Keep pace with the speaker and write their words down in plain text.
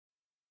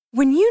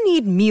When you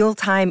need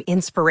mealtime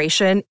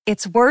inspiration,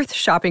 it's worth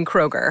shopping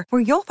Kroger,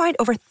 where you'll find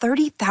over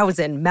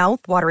 30,000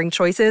 mouth-watering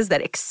choices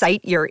that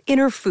excite your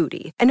inner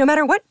foodie. And no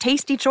matter what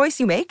tasty choice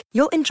you make,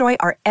 you'll enjoy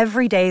our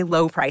everyday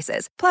low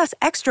prices, plus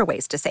extra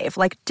ways to save,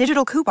 like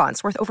digital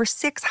coupons worth over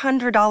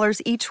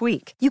 $600 each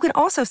week. You can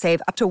also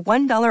save up to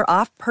 $1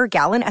 off per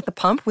gallon at the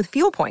pump with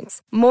fuel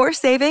points. More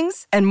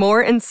savings and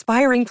more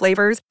inspiring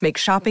flavors make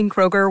shopping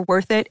Kroger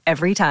worth it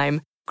every time.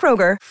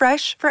 Kroger,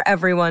 fresh for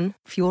everyone.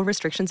 Fuel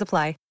restrictions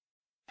apply.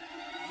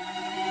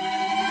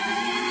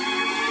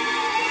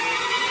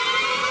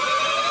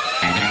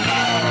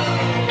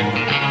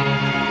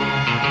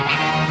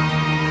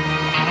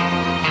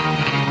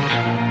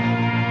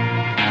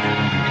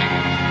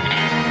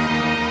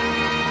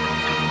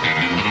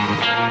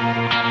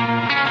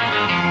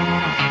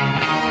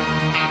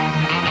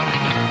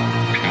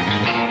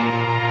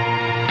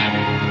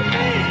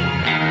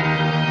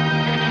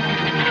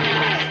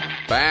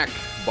 Back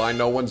by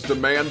no one's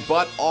demand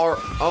but our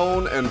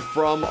own, and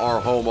from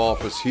our home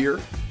office here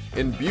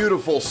in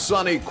beautiful,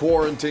 sunny,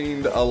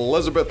 quarantined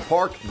Elizabeth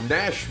Park,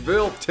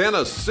 Nashville,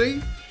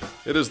 Tennessee.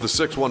 It is the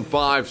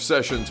 615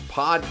 Sessions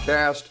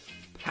podcast,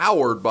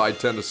 powered by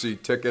Tennessee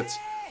Tickets,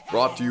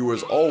 brought to you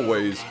as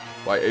always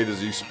by A to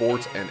Z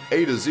Sports and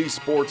A to Z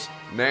Sports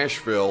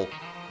Nashville.com.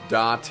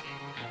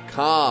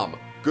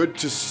 Good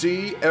to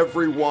see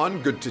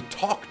everyone, good to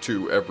talk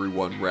to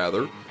everyone,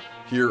 rather.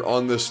 Here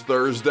on this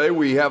Thursday,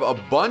 we have a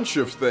bunch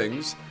of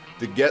things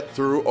to get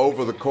through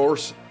over the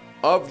course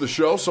of the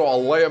show, so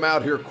I'll lay them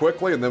out here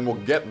quickly, and then we'll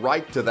get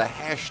right to the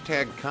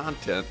hashtag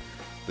content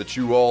that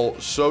you all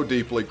so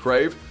deeply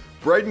crave.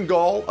 Braden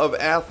Gall of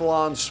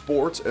Athlon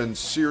Sports and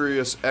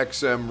Sirius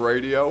XM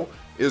Radio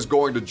is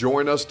going to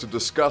join us to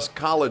discuss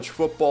college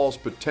football's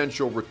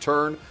potential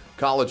return.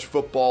 College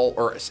football,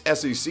 or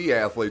SEC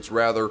athletes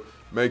rather,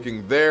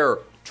 making their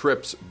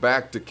trips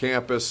back to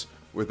campus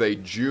with a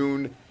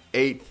June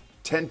 8th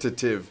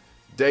tentative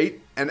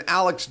date. And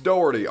Alex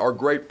Daugherty, our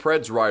great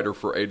Preds writer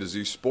for A to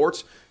Z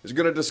Sports, is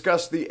going to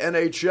discuss the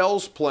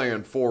NHL's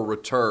plan for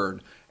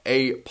return,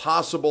 a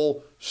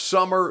possible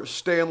summer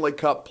Stanley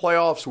Cup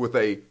playoffs with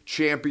a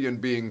champion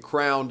being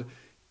crowned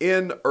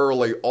in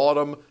early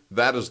autumn.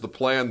 That is the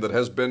plan that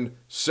has been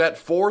set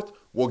forth.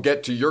 We'll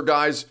get to your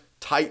guys'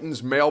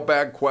 Titans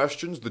mailbag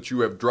questions that you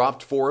have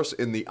dropped for us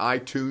in the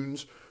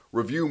iTunes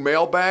review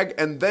mailbag,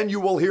 and then you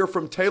will hear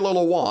from Taylor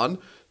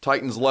Lewan,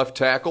 Titans left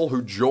tackle,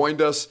 who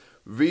joined us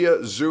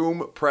via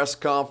Zoom press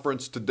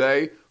conference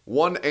today.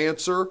 One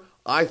answer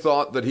I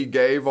thought that he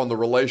gave on the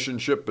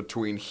relationship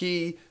between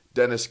he,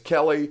 Dennis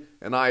Kelly,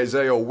 and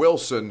Isaiah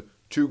Wilson,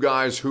 two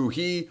guys who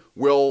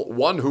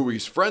one who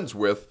he's friends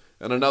with,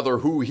 and another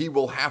who he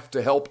will have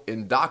to help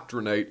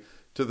indoctrinate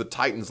to the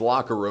Titans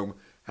locker room,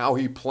 how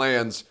he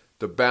plans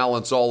to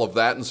balance all of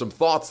that, and some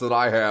thoughts that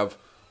I have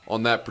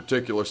on that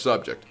particular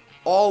subject.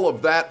 All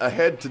of that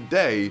ahead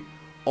today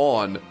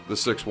on the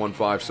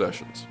 615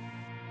 Sessions.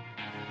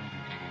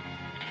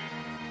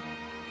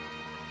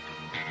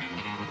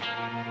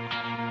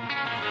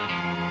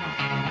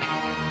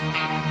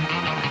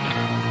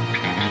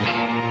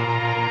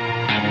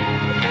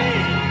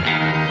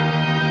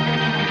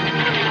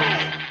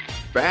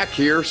 Back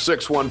here,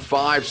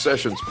 615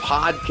 Sessions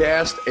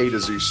podcast, A to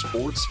Z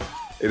Sports,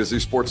 A to Z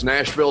Sports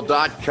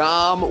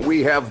Nashville.com.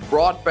 We have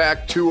brought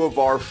back two of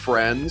our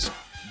friends,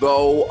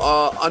 though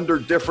under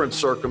different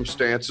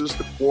circumstances,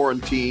 the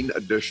quarantine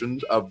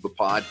editions of the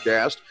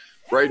podcast.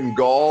 Braden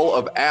Gall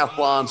of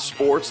Athlon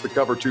Sports, the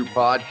Cover 2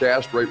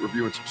 podcast. Rate,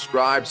 review, and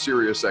subscribe.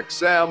 Sirius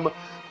XM,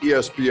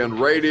 ESPN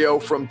Radio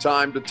from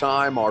time to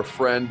time. Our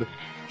friend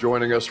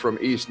joining us from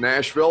East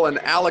Nashville. And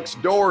Alex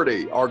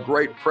Daugherty, our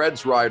great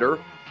Preds writer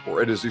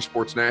for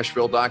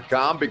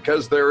AtoZSportsNashville.com,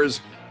 because there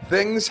is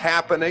things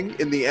happening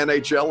in the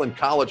NHL and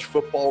college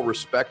football,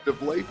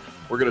 respectively.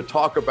 We're going to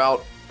talk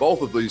about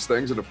both of these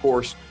things. And, of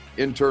course,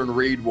 intern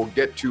Reed will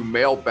get to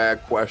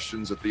mailbag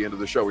questions at the end of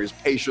the show. He's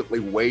patiently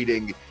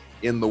waiting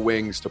in the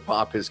wings to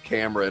pop his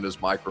camera and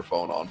his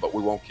microphone on, but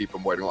we won't keep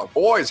him waiting long.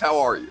 Boys, how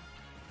are you?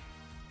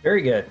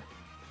 Very good.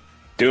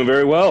 Doing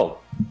very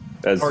well.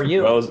 How are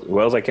you?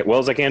 Well as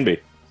I can be.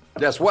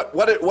 Yes.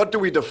 What do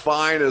we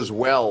define as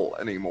well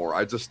anymore?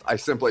 I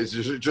simply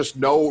just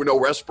no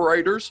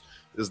respirators.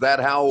 Is that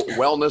how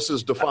wellness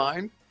is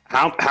defined?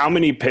 How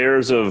many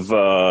pairs of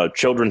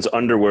children's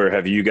underwear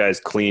have you guys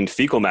cleaned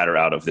fecal matter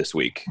out of this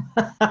week?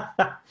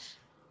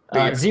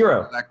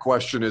 Zero. That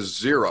question is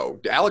zero.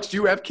 Alex, do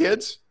you have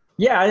kids?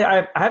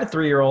 Yeah, I have a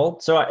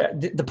 3-year-old, so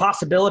the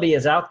possibility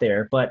is out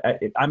there, but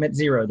I'm at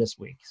zero this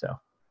week. So,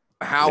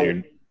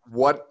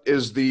 what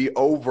is the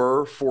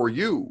over for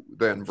you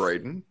then,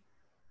 Braden?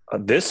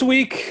 This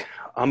week,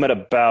 I'm at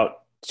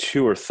about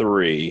 2 or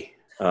 3.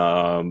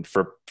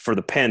 For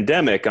the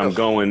pandemic, I'm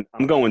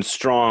going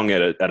strong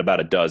at about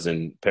a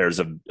dozen pairs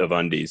of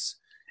undies,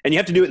 and you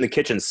have to do it in the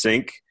kitchen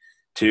sink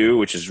too,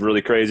 which is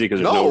really crazy because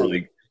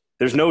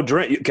there's no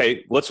drain.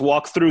 Okay, let's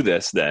walk through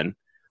this then.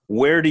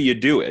 Where do you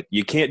do it?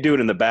 You can't do it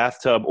in the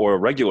bathtub or a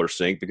regular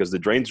sink because the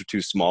drains are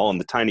too small and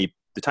the tiny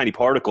the tiny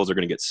particles are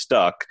going to get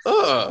stuck.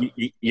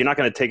 You're not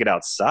going to take it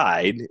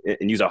outside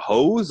and use a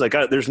hose. Like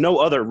there's no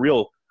other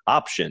real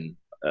option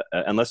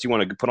unless you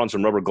want to put on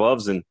some rubber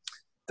gloves and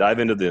dive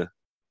into the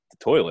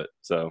toilet.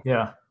 So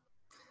yeah,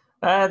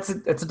 it's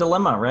a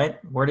dilemma, right?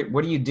 What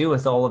do you do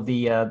with all of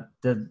the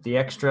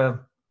extra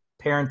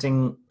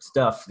parenting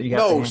stuff that you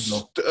have to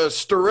handle?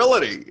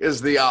 Sterility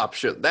is the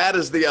option. That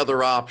is the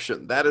other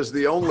option. That is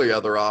the only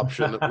other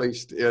option, at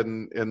least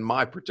in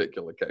my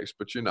particular case.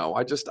 But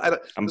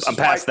I'm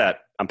past that.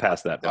 I'm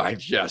past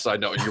that. Yes, I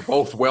know. You're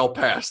both well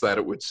past that,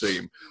 it would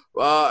seem.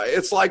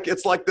 It's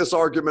like this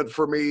argument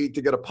for me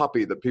to get a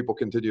puppy that people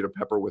continue to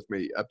pepper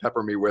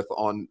me with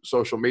on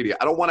social media.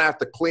 I don't want to have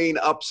to clean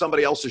up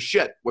somebody else's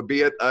shit, be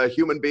it a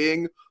human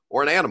being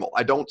or an animal.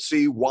 I don't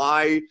see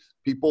why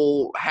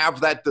people have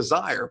that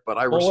desire, but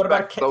I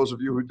respect those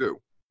of you who do.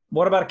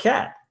 What about a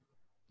cat?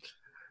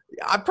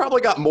 I've probably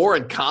got more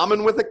in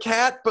common with a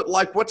cat, but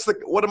like,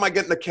 what am I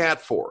getting a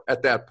cat for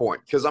at that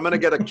point? Because I'm going to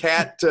get a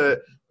cat to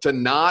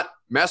not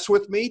mess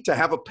with me, to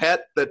have a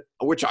pet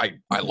which I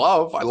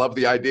love. I love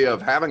the idea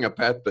of having a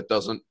pet that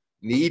doesn't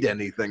need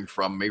anything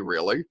from me,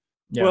 really.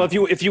 Yeah. Well,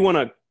 if you want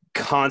to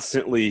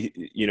constantly,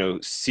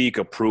 seek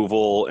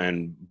approval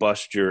and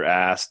bust your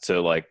ass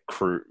to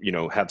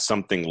have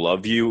something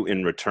love you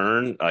in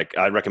return, like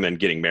I recommend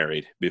getting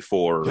married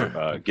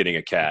before getting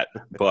a cat.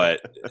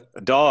 But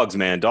dogs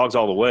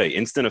all the way.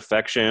 Instant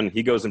affection.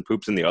 He goes and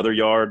poops in the other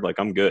yard. Like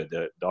I'm good.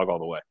 Dog all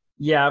the way.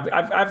 Yeah,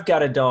 I've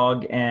got a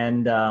dog,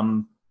 and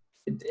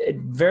it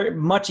very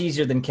much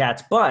easier than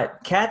cats.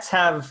 But cats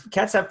have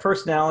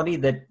personality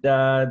that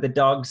the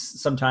dogs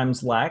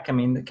sometimes lack. I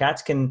mean, the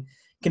cats can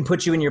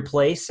put you in your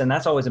place, and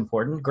that's always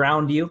important.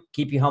 Ground you,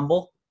 keep you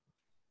humble.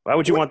 Why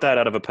would you want that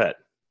out of a pet?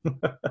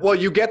 Well,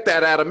 you get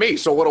that out of me,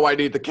 so what do I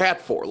need the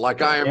cat for?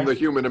 Like I am the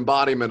human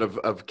embodiment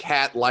of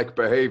cat-like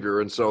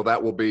behavior, and so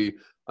that will be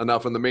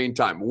enough in the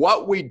meantime.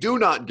 What we do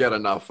not get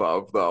enough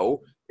of,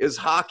 though, is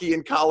hockey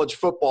and college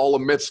football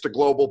amidst a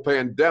global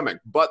pandemic.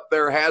 But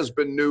there has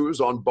been news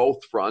on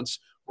both fronts.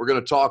 We're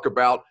going to talk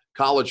about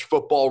college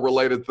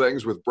football-related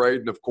things with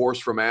Braden, of course,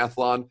 from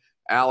Athlon.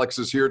 Alex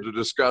is here to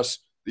discuss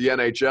the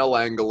NHL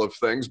angle of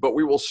things. But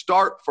we will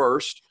start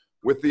first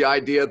with the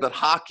idea that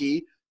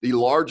hockey, the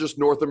largest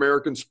North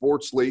American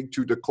sports league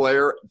to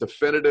declare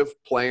definitive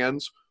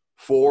plans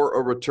for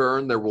a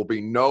return. There will be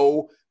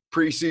no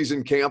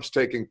preseason camps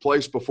taking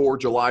place before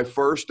July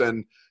 1st,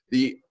 and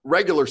the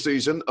regular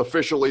season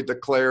officially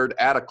declared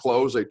at a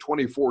close, a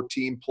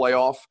 2014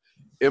 playoff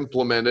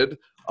implemented,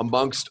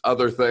 amongst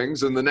other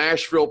things. And the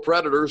Nashville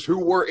Predators,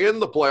 who were in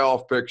the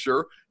playoff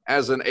picture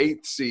as an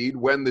 8th seed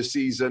when the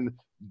season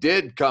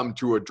did come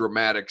to a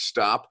dramatic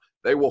stop,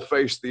 they will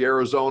face the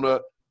Arizona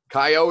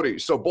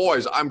Coyotes. So,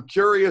 boys, I'm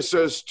curious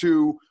as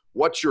to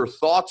what your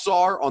thoughts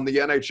are on the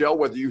NHL,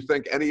 whether you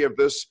think any of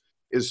this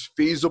is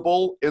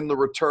feasible in the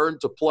return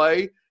to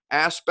play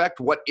aspect,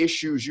 what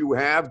issues you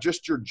have,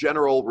 just your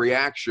general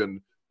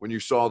reaction when you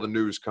saw the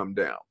news come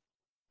down.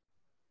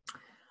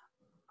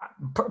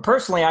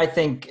 Personally, I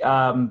think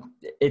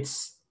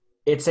it's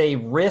a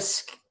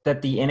risk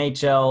that the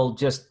NHL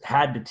just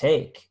had to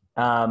take.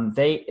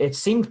 It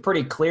seemed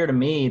pretty clear to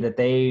me that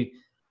they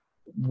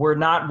were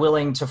not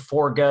willing to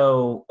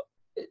forego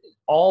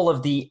all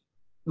of the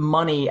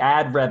money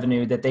ad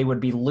revenue that they would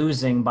be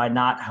losing by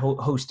not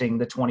hosting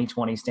the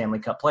 2020 Stanley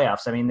Cup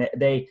playoffs. I mean,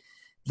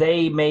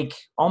 they make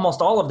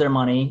almost all of their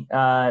money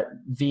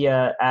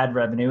via ad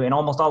revenue, and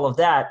almost all of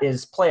that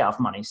is playoff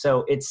money.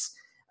 So it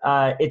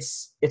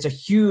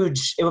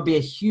would be a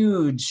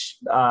huge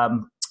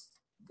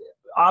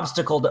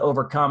obstacle to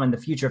overcome in the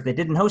future if they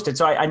didn't host it.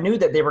 So I knew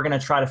that they were going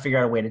to try to figure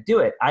out a way to do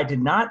it. I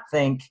did not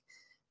think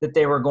that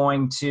they were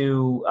going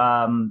to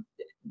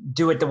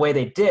do it the way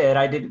they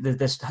did.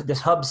 This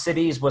hub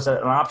cities was an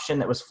option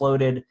that was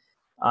floated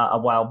a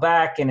while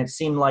back, and it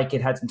seemed like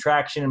it had some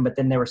traction, but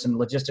then there were some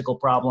logistical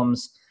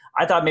problems.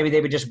 I thought maybe they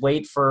would just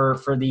wait for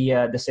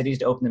the cities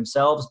to open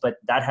themselves, but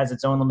that has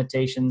its own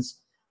limitations.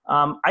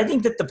 I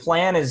think that the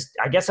plan is,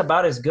 I guess,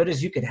 about as good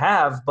as you could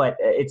have, but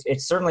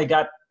it's certainly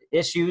got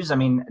issues. I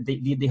mean,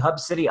 the hub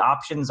city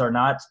options are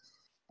not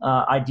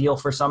ideal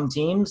for some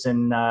teams,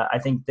 and I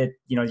think that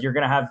you're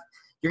going to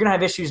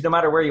have issues no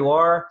matter where you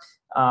are.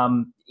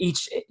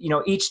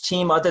 Each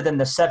team, other than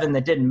the 7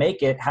 that didn't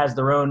make it, has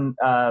their own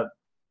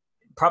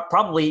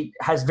probably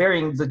has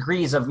varying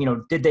degrees of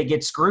did they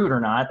get screwed or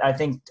not. I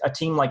think a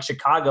team like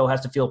Chicago has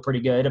to feel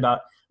pretty good about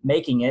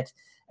making it,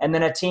 and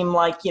then a team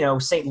like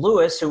St.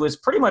 Louis, who was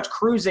pretty much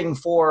cruising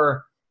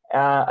for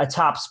a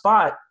top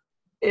spot,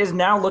 is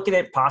now looking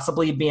at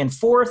possibly being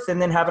 4th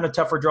and then having a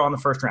tougher draw in the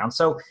first round.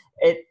 So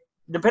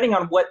depending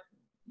on what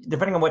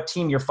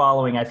team you're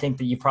following, I think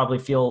that you probably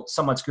feel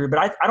somewhat screwed. But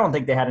I don't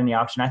think they had any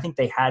option. I think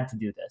they had to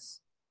do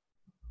this.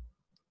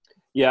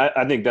 Yeah,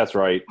 I think that's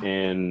right.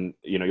 And,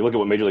 you look at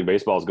what Major League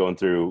Baseball is going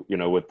through,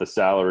 with the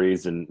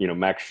salaries and,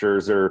 Max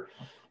Scherzer,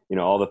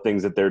 all the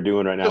things that they're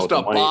doing right now. Just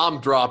a bomb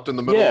dropped in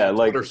the middle of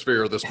the Twitter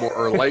sphere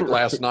or late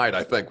last night,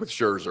 I think, with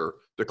Scherzer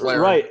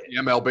declaring the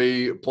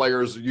MLB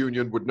Players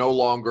Union would no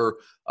longer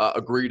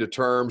agree to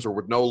terms or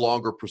would no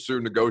longer pursue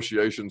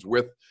negotiations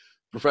with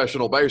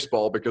professional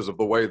baseball because of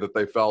the way that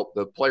they felt,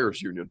 the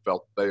Players Union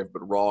felt they have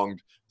been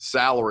wronged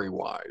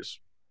salary-wise.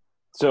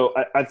 So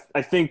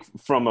I think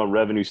from a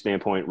revenue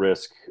standpoint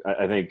risk,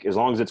 I think as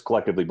long as it's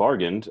collectively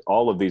bargained,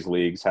 all of these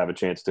leagues have a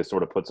chance to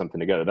sort of put something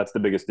together. That's the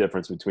biggest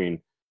difference between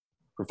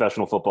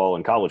professional football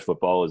and college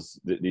football is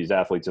these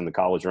athletes in the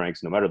college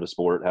ranks, no matter the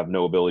sport, have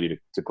no ability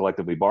to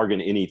collectively bargain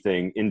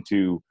anything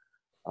into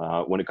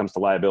when it comes to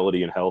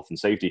liability and health and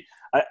safety.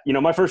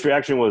 My first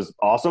reaction was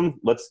awesome.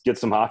 Let's get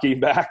some hockey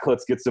back.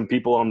 Let's get some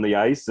people on the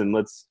ice, and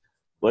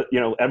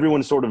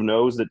everyone sort of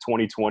knows that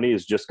 2020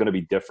 is just going to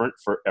be different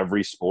for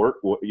every sport.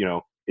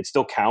 It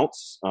still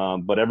counts,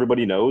 but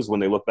everybody knows when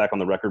they look back on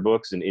the record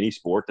books in any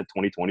sport that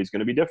 2020 is going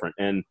to be different.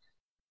 And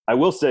I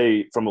will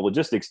say, from a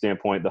logistics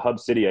standpoint, the hub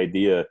city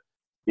idea,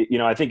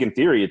 I think in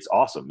theory it's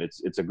awesome.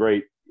 It's a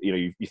great,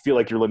 you feel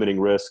like you're limiting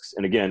risks.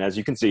 And again, as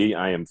you can see,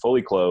 I am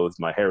fully clothed.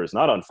 My hair is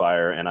not on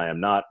fire, and I am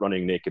not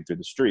running naked through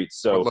the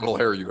streets. So what little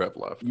hair you have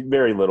left?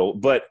 Very little.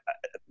 But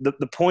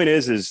the point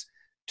is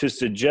to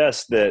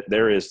suggest that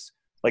there is,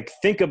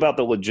 think about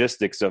the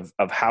logistics of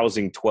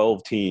housing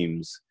 12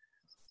 teams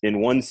in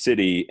one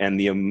city and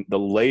the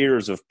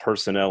layers of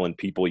personnel and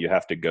people you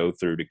have to go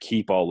through to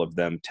keep all of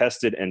them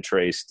tested and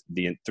traced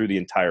through the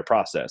entire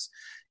process.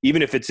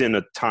 Even if it's in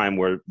a time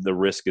where the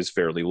risk is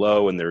fairly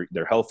low and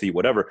they're healthy,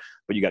 whatever,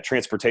 but you got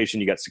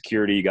transportation, you got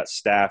security, you got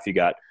staff, you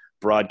got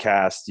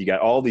broadcast, you got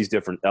all these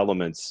different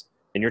elements.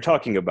 And you're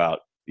talking about,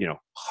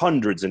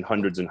 hundreds and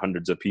hundreds and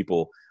hundreds of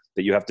people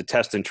that you have to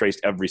test and trace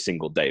every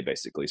single day,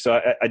 basically. So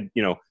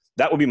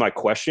that would be my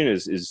question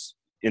is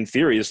in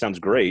theory, this sounds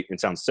great and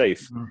sounds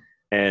safe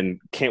and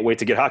can't wait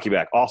to get hockey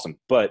back. Awesome.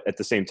 But at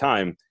the same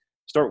time,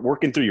 start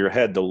working through your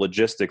head the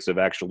logistics of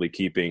actually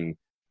keeping,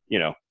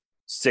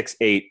 6,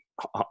 8,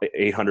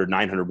 800,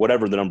 900,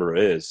 whatever the number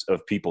is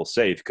of people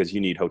safe, because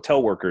you need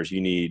hotel workers, you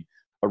need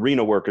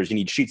arena workers, you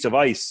need sheets of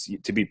ice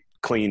to be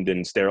cleaned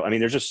and sterile. I mean,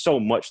 there's just so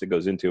much that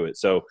goes into it.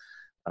 So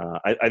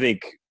I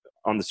think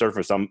on the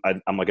surface, I'm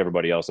like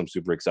everybody else. I'm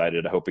super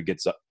excited. I hope it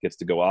gets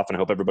to go off, and I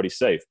hope everybody's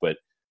safe. But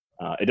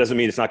it doesn't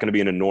mean it's not going to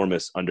be an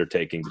enormous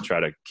undertaking to try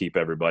to keep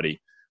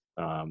everybody,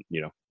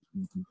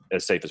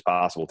 as safe as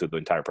possible through the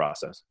entire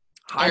process.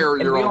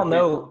 Hire your own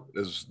people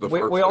is the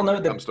first thing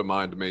that comes to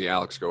mind to me.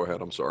 Alex, go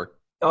ahead. I'm sorry.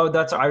 Oh,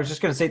 I was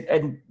just going to say,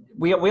 and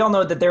we all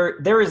know that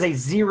there is a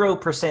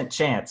 0%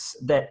 chance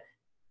that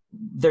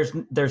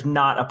there's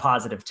not a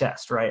positive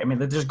test, right? I mean,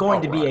 there's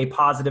going to be a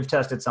positive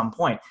test at some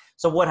point.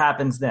 So what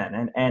happens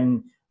then?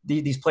 And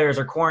these players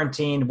are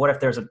quarantined. What if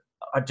there's an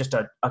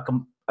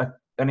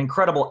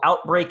incredible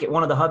outbreak at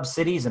one of the hub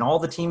cities and all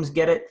the teams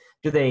get it?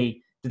 Do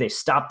they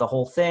stop the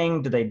whole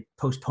thing? Do they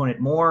postpone it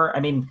more? I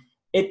mean,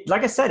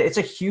 like I said, it's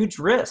a huge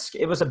risk.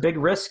 It was a big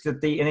risk that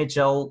the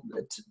NHL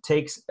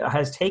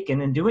has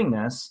taken in doing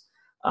this.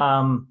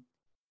 You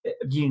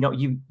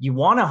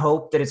want to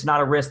hope that it's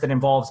not a risk that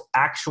involves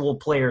actual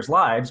players'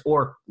 lives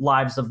or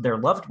lives of their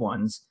loved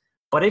ones,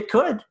 but it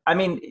could. I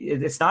mean,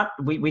 it's not.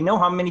 We know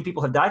how many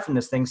people have died from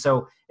this thing,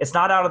 so it's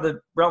not out of the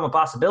realm of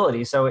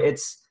possibility. So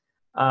it's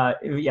going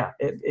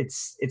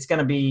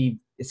to be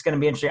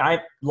interesting.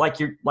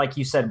 Like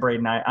you said,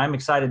 Braden, I'm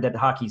excited that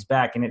hockey's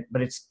back,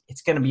 but it's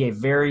going to be a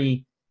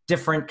very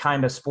different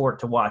kind of sport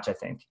to watch, I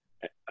think.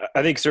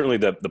 I think certainly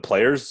the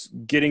players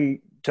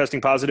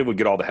testing positive would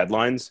get all the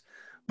headlines,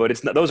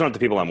 but those aren't the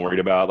people I'm worried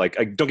about.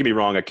 Don't get me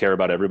wrong, I care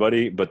about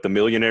everybody, but the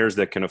millionaires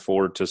that can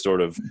afford to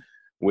sort of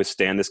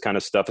withstand this kind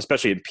of stuff,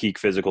 especially in peak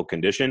physical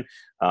condition.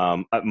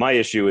 My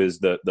issue is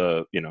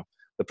the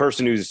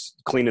person who's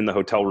cleaning the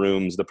hotel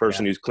rooms, the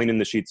person who's cleaning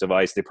the sheets of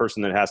ice, the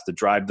person that has to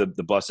drive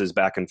the buses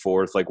back and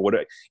forth. It's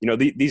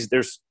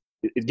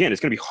going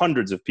to be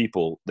hundreds of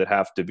people that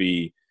have to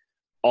be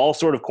all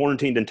sort of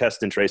quarantined and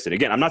tested and traced.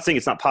 Again, I'm not saying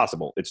it's not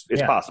possible. It's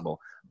possible,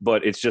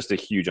 but it's just a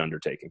huge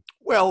undertaking.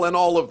 Well, and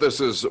all of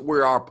this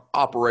we're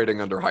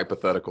operating under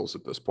hypotheticals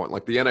at this point.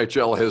 Like the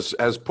NHL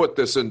has put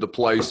this into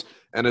place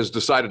and has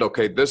decided,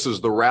 okay, this is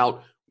the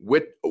route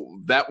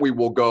that we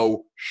will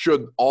go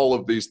should all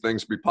of these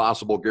things be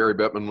possible. Gary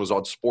Bettman was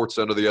on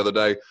SportsCenter the other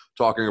day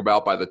talking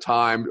about by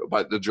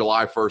the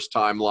July 1st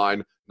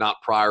timeline,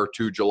 not prior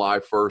to July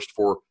 1st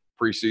for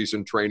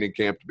preseason training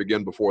camp to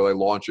begin before they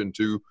launch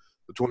into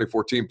the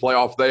 2014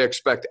 playoff. They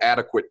expect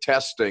adequate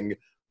testing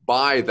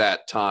by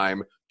that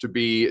time to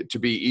be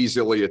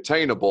easily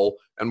attainable.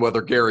 And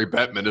whether Gary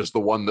Bettman is the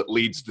one that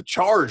leads the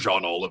charge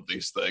on all of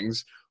these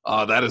things,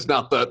 that is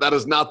not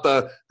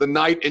the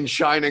knight in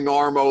shining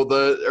armor,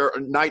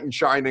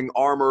 the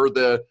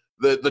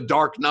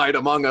dark knight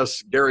among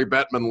us, Gary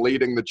Bettman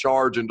leading the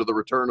charge into the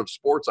return of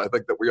sports, I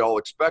think, that we all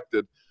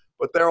expected.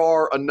 But there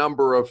are a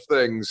number of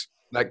things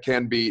that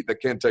can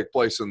take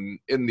place in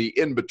the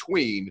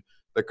in-between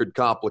that could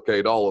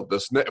complicate all of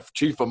this.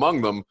 Chief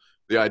among them,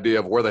 the idea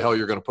of where the hell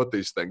you're going to put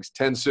these things.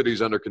 10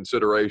 cities under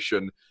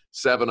consideration,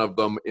 7 of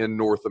them in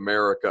North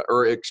America,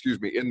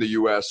 in the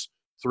U.S.,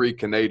 3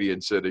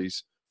 Canadian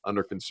cities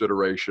under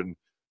consideration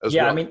as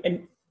well. well. I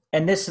mean,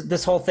 and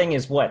this whole thing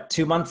is what,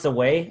 2 months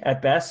away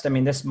at best? I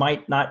mean, this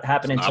might not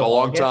happen until not a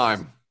long August.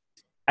 time.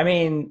 I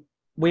mean,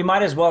 we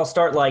might as well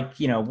start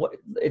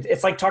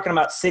it's like talking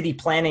about city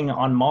planning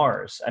on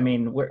Mars. I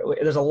mean,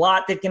 there's a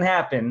lot that can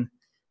happen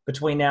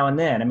between now and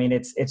then. I mean,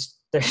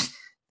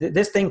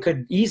 this thing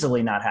could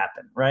easily not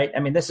happen, right? I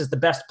mean, this is the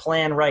best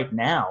plan right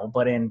now,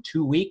 but in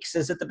 2 weeks,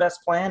 is it the best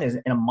plan? Is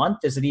it in a month?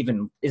 Is it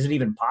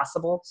even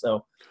possible?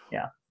 So,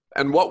 yeah.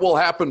 And what will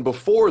happen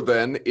before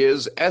then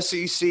is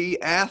SEC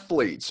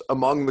athletes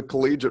among the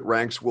collegiate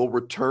ranks will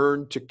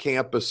return to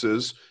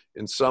campuses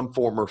in some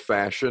form or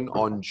fashion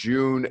on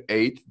June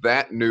 8th.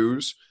 That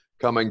news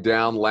coming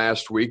down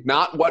last week.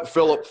 Not what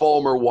Philip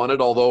Fulmer wanted,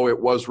 although it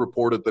was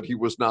reported that he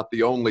was not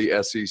the only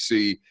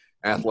SEC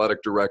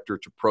athletic director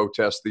to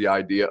protest the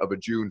idea of a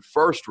June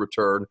 1st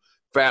return.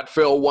 Fat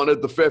Phil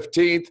wanted the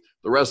 15th.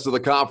 The rest of the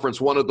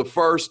conference wanted the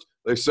 1st.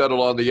 They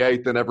settled on the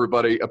 8th, and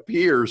everybody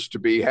appears to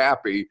be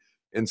happy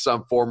in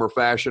some form or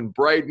fashion.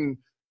 Braden,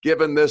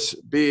 given this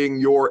being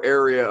your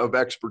area of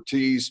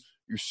expertise,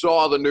 you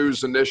saw the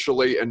news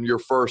initially, and your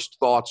first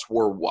thoughts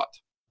were what?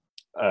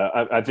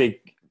 I think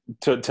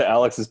to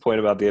Alex's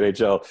point about the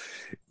NHL,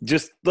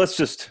 let's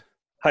just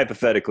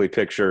hypothetically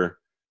picture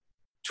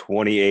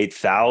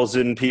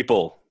 28,000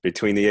 people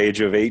between the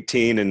age of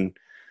 18 and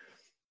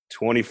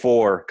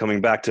 24 coming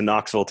back to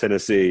Knoxville,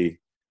 Tennessee.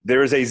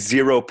 There is a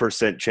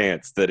 0%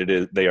 chance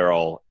that they are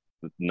all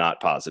not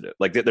positive.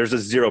 Like, there's a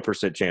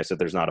 0% chance that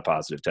there's not a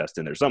positive test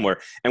in there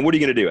somewhere. And what are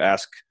you going to do?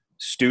 Ask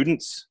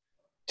students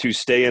to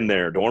stay in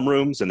their dorm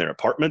rooms and their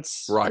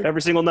apartments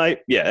every single night?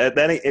 Yeah,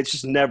 it's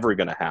just never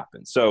going to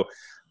happen. So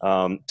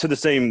to the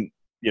same,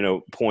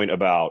 point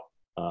about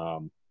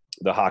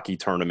the hockey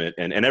tournament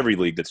and every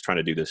league that's trying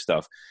to do this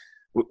stuff,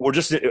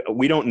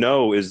 we don't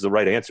know is the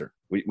right answer.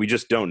 We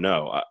just don't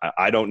know.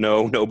 I don't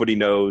know. Nobody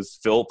knows.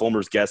 Phil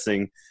Fulmer's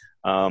guessing.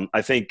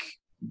 I think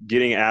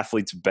getting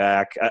athletes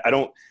back, I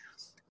don't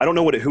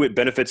know who it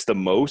benefits the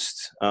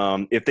most.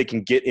 If they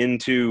can get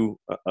into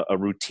a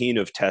routine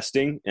of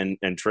testing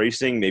and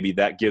tracing, maybe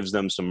that gives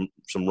them some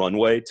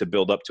runway to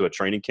build up to a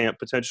training camp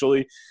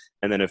potentially.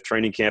 And then if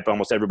training camp,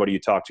 almost everybody you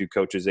talk to,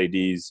 coaches,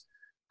 ADs,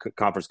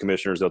 conference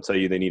commissioners, they'll tell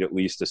you they need at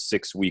least a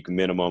 6-week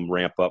minimum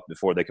ramp up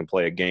before they can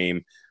play a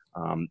game.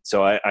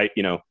 So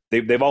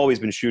they've always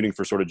been shooting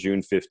for sort of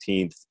June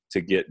 15th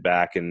to get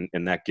back, and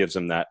that gives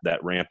them that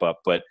ramp up.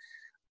 But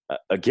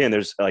again,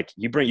 there's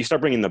you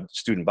start bringing the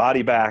student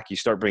body back, you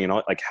start bringing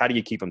how do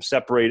you keep them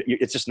separated?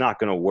 It's just not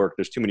going to work.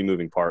 There's too many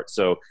moving parts.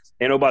 So,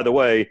 and by the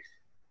way,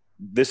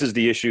 this is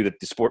the issue that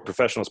the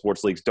professional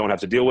sports leagues don't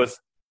have to deal with: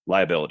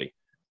 liability.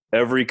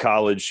 Every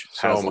college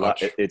has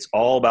it's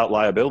all about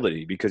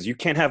liability, because you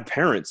can't have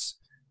parents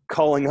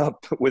calling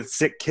up with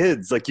sick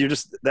kids. Like,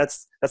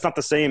 that's not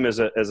the same as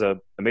a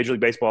Major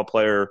League Baseball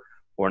player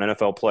or an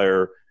NFL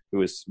player who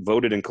has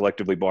voted and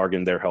collectively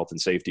bargained their health and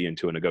safety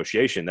into a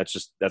negotiation.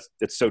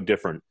 It's so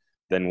different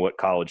than what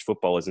college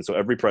football is. And so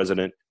every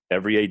president,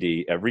 every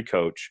AD, every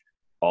coach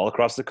all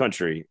across the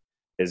country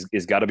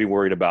is got to be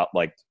worried about,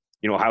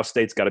 Ohio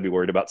State's got to be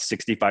worried about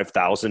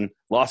 65,000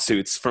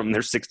 lawsuits from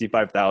their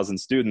 65,000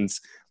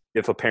 students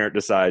if a parent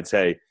decides,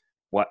 hey,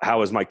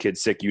 how is my kid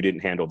sick? You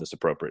didn't handle this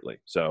appropriately.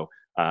 So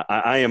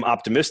I am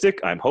optimistic.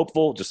 I'm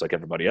hopeful, just like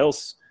everybody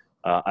else.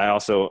 I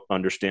also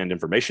understand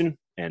information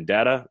and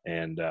data,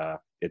 and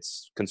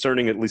it's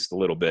concerning at least a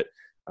little bit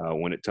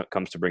when it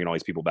comes to bringing all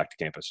these people back to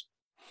campus.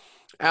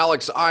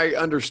 Alex, I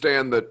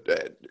understand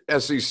that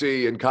SEC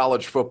and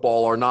college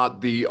football are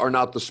not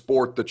the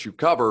sport that you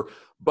cover,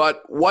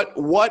 but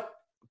what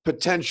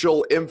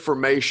potential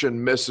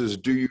information misses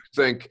do you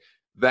think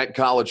that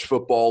college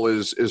football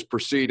is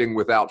proceeding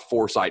without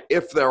foresight,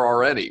 if there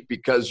are any?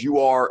 Because you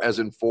are as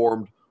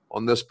informed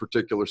on this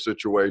particular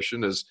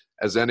situation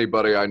as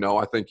anybody I know.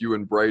 I think you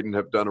and Braden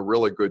have done a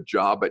really good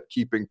job at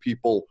keeping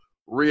people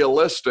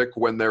realistic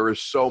when there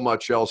is so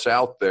much else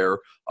out there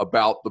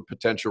about the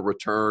potential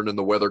return and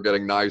the weather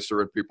getting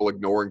nicer and people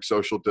ignoring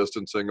social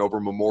distancing over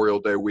Memorial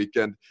Day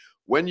weekend.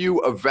 When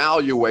you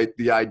evaluate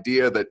the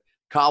idea that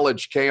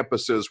college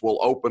campuses will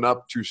open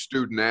up to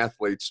student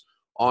athletes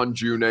on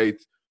June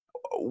 8th,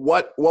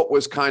 what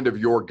was kind of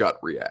your gut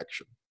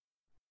reaction?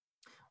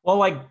 Well,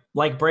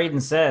 like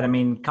Braden said, I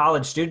mean,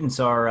 college students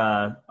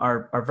are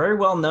very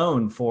well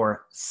known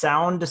for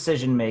sound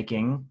decision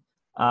making,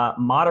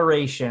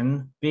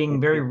 moderation,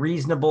 being very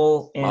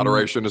reasonable.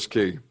 Moderation is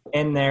key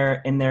in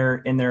their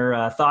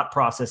thought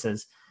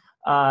processes.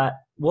 Well,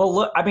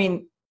 look, I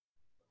mean,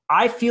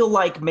 I feel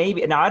like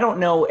maybe now I don't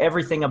know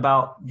everything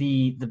about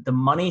the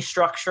money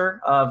structure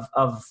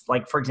of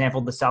like, for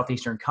example, the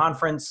Southeastern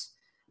Conference,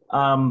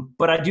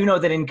 but I do know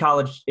that in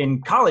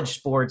college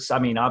sports, I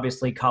mean,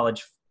 obviously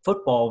college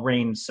football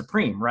reigns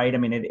supreme, right? I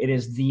mean, it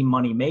is the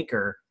money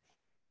maker.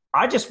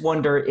 I just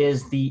wonder,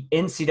 is the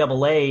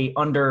NCAA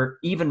under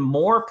even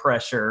more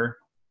pressure,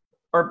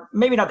 or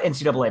maybe not the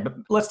NCAA, but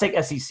let's take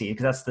SEC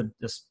because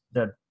that's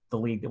the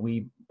league that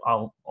we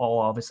all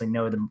obviously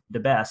know the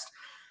best.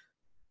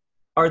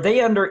 are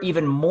they under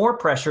even more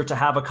pressure to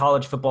have a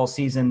college football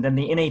season than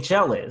the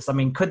NHL is? I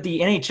mean, could the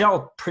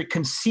NHL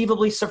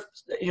conceivably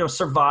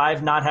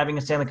survive not having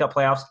a Stanley Cup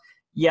playoffs?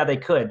 Yeah, they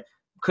could.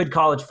 Could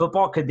college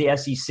football? Could the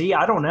SEC?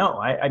 I don't know.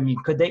 I mean,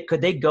 could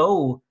they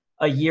go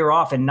a year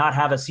off and not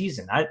have a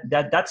season?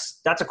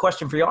 That's a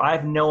question for you. I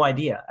have no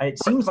idea. It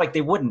seems like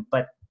they wouldn't,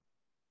 but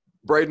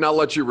Braden, I'll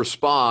let you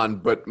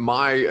respond, but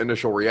my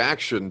initial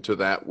reaction to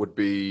that would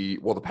be,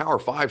 well, the Power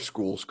 5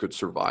 schools could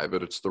survive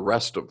it. It's the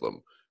rest of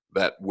them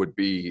that would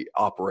be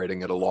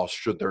operating at a loss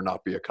should there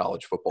not be a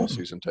college football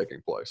season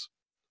taking place.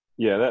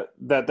 Yeah,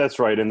 that's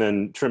right. And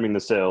then trimming the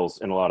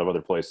sails in a lot of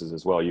other places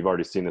as well. You've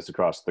already seen this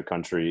across the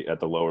country at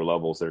the lower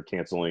levels. They're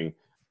canceling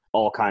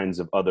all kinds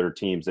of other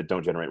teams that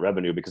don't generate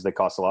revenue because they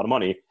cost a lot of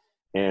money.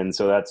 And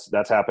so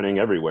that's happening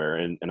everywhere.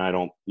 And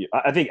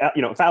I think,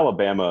 if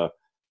Alabama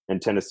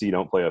and Tennessee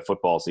don't play a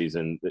football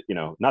season,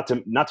 not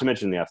to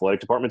mention the athletic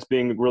departments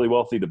being really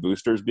wealthy, the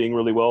boosters being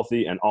really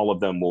wealthy, and all of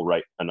them will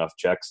write enough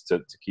checks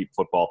to keep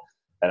football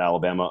at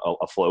Alabama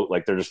afloat.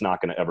 Like, they're just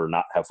not going to ever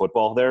not have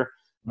football there.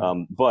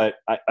 But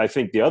I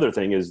think the other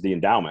thing is the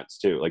endowments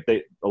too. Like,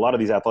 a lot of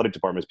these athletic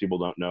departments, people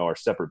don't know, are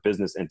separate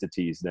business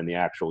entities than the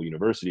actual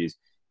universities.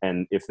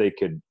 And if they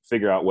could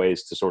figure out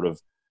ways to sort of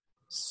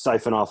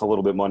siphon off a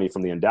little bit money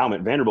from the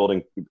endowment,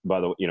 Vanderbilt,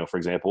 for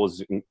example,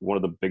 is one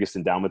of the biggest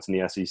endowments in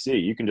the SEC.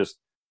 You can just,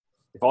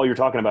 if all you're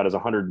talking about is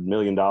 $100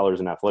 million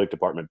in athletic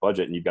department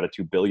budget and you've got a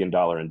 $2 billion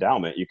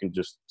endowment, you can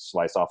just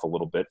slice off a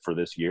little bit for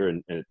this year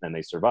and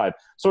they survive.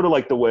 Sort of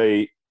like the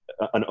way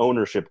an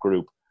ownership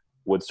group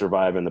would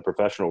survive in the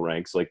professional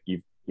ranks. Like,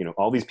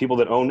 all these people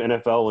that own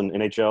NFL and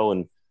NHL,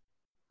 and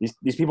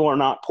these people are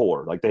not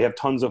poor. Like, they have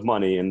tons of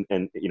money, and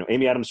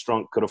Amy Adams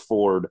Strunk could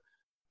afford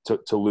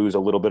to lose a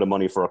little bit of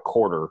money for a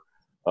quarter,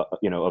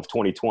 of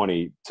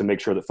 2020 to make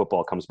sure that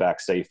football comes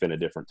back safe in a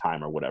different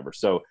time or whatever.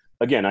 So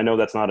again, I know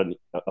that's not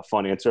a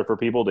fun answer for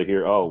people to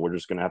hear. Oh, we're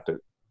just going to have to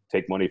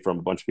take money from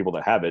a bunch of people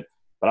that have it,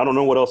 but I don't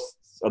know what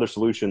other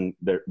solution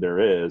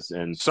there is.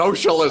 And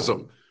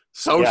Socialism.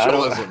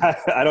 Yeah,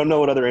 I don't know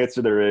what other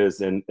answer there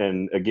is. And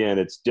again,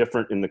 it's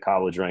different in the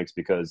college ranks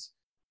because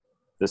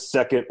the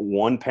second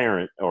one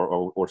parent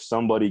or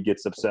somebody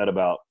gets upset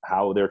about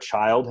how their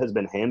child has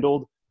been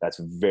handled, that's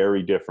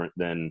very different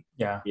than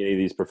any of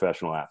these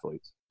professional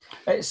athletes.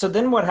 So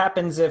then what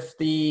happens if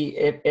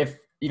the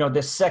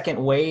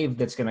second wave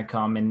that's going to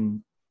come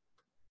in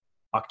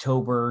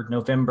October,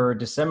 November,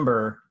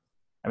 December?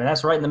 I mean,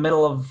 that's right in the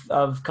middle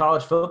of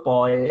college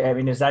football. I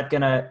mean, is that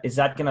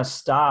gonna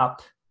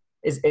stop?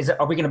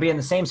 Are we going to be in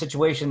the same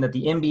situation that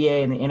the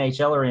NBA and the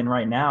NHL are in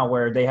right now,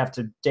 where they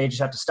just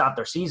have to stop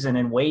their season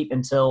and wait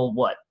until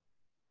what,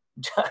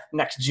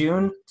 next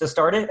June to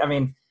start it? I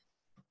mean,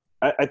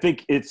 I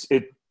think it's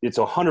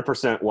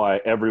 100%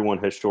 why everyone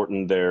has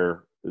shortened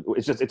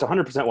it's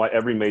 100% why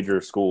every major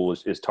school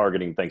is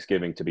targeting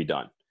Thanksgiving to be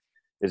done,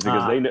 is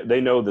because they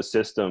know the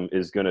system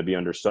is going to be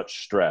under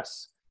such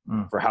stress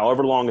for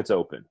however long it's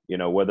open,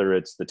 whether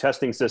it's the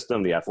testing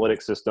system, the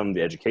athletic system,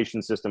 the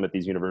education system at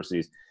these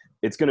universities,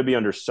 it's going to be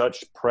under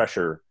such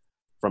pressure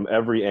from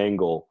every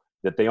angle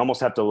that they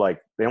almost have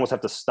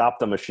to stop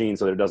the machine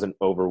so that it doesn't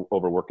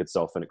overwork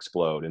itself and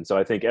explode. And so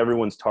I think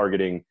everyone's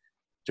targeting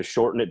to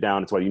shorten it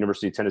down. It's why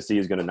University of Tennessee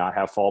is going to not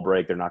have fall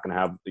break. They're not going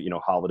to have,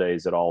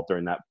 holidays at all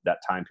during that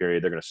time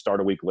period. They're going to start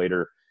a week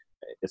later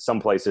at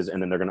some places,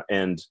 and then they're going to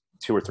end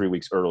 2 or 3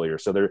 weeks earlier.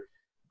 So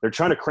they're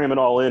trying to cram it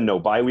all in. No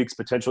bye weeks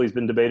potentially has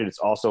been debated. It's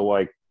also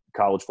why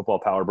college football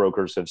power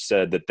brokers have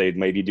said that they'd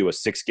maybe do a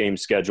 6-game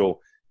schedule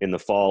in the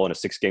fall and a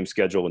 6-game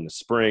schedule in the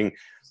spring.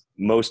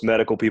 Most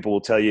medical people will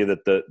tell you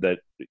that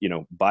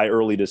by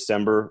early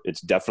December,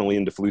 it's definitely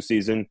into flu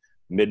season.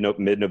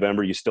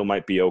 Mid-November, you still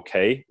might be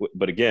okay.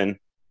 But again,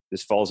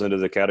 this falls into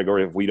the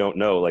category of we don't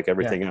know, like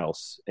everything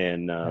else.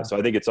 And so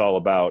I think it's all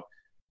about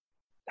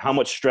how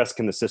much stress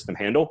can the system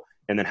handle,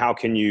 and then how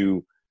can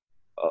you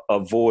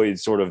avoid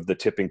sort of the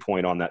tipping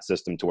point on that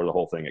system to where the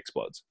whole thing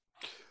explodes.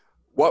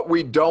 What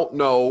we don't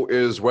know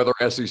is whether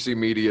SEC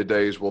Media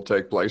Days will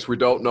take place. We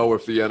don't know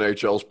if the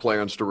NHL's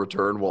plans to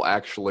return will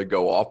actually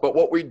go off. But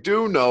what we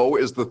do know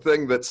is the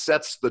thing that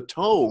sets the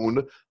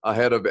tone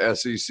ahead of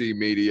SEC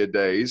Media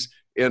Days.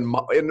 A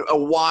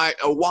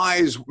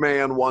wise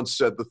man once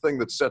said the thing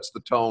that sets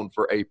the tone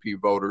for AP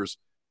voters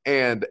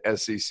and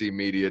SEC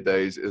Media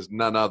Days is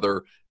none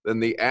other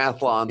than the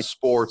Athlon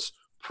Sports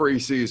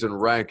preseason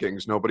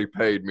rankings. Nobody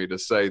paid me to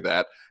say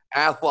that.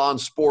 Athlon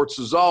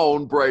Sports'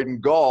 own Braden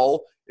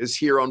Gall is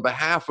here on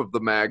behalf of the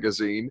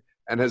magazine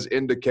and has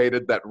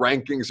indicated that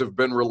rankings have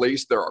been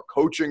released. There are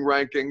coaching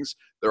rankings.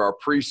 There are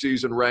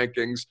preseason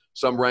rankings.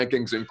 Some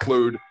rankings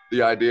include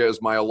the idea,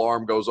 as my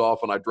alarm goes off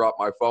and I drop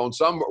my phone,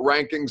 some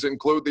rankings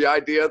include the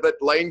idea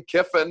that Lane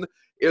Kiffin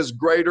is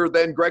greater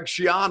than Greg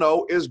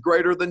Schiano is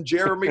greater than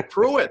Jeremy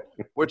Pruitt,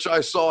 which I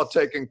saw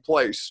taking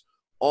place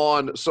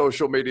on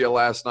social media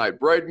last night.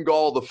 Braden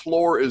Gall, the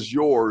floor is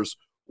yours.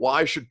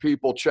 Why should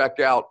people check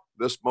out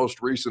this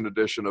most recent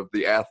edition of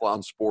the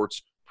Athlon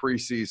Sports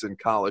preseason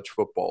college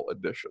football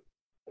edition?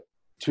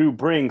 to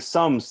bring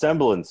some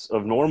semblance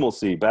of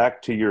normalcy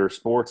back to your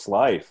sports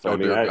life.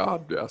 Dear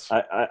God, yes.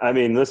 I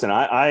mean, listen,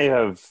 I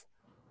have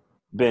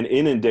been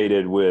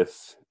inundated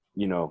with,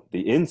 the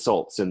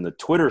insults and the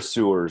Twitter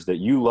sewers that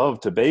you love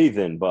to bathe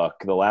in, Buck,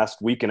 the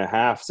last week and a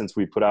half since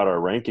we put out our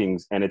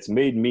rankings. And it's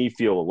made me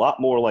feel a lot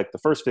more like the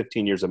first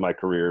 15 years of my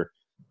career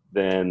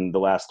than the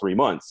last 3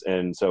 months.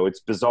 And so it's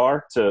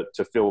bizarre to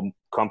feel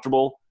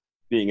comfortable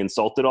being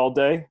insulted all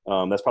day.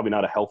 That's probably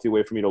not a healthy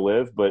way for me to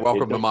live, but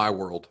welcome to my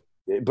world.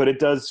 But it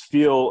does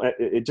feel,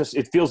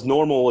 it feels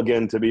normal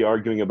again to be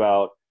arguing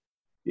about,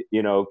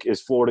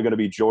 is Florida going to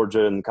beat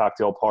Georgia in the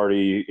cocktail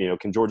party?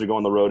 Can Georgia go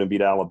on the road and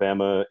beat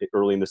Alabama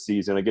early in the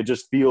season? Like, it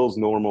just feels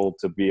normal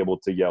to be able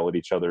to yell at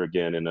each other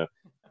again in a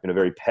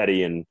very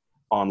petty and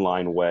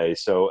online way.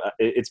 So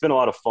it's been a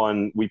lot of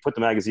fun. We put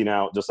the magazine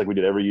out just like we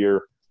did every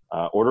year.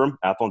 Order them,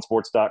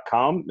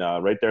 athlonsports.com.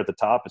 Right there at the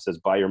top, it says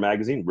buy your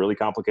magazine. Really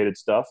complicated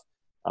stuff.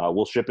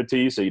 We'll ship it to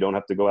you, so you don't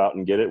have to go out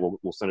and get it.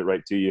 We'll send it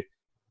right to you.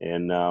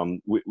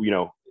 And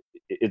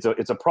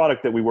it's a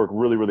product that we work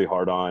really, really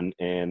hard on,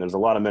 and there's a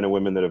lot of men and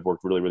women that have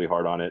worked really, really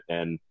hard on it.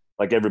 And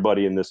like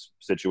everybody in this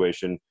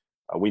situation,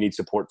 we need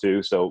support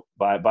too. So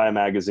buy a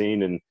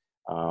magazine,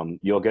 and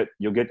you'll get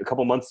a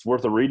couple months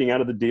worth of reading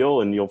out of the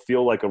deal, and you'll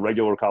feel like a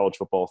regular college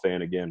football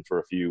fan again for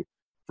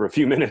a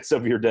few minutes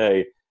of your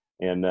day.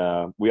 And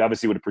we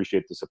obviously would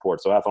appreciate the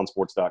support. So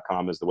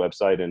athlonsports.com is the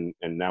website, and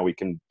now we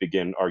can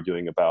begin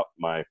arguing about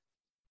my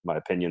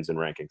opinions and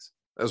rankings.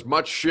 As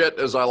much shit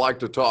as I like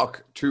to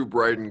talk to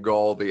Braden,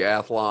 Gall, the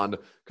Athlon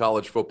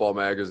college football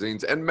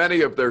magazines, and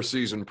many of their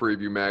season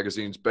preview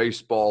magazines,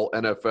 baseball,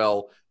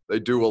 NFL, they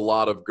do a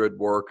lot of good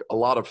work, a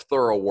lot of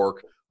thorough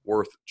work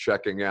worth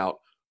checking out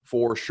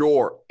for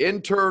sure.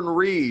 Intern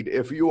Reed,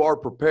 if you are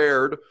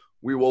prepared,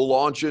 we will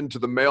launch into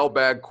the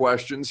mailbag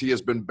questions. He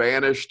has been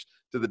banished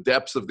to the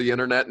depths of the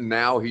internet, and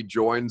now he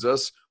joins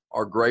us,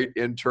 our great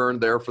intern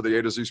there for the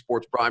A to Z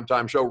Sports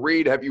Primetime Show.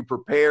 Reed, have you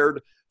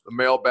prepared the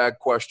mailbag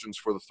questions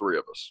for the three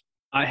of us?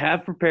 I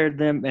have prepared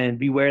them, and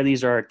beware,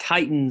 these are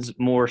Titans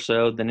more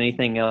so than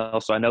anything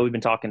else. So I know we've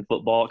been talking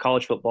football,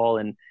 college football,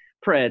 and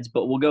Preds,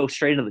 but we'll go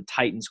straight into the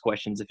Titans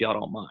questions if y'all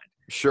don't mind.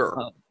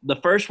 Sure. The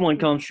first one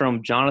comes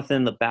from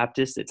Jonathan the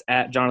Baptist. It's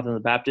at Jonathan the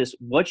Baptist.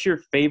 What's your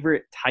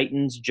favorite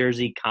Titans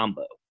jersey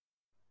combo?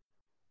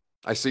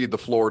 I cede the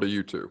floor to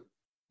you two.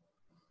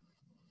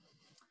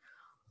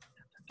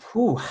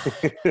 Whew.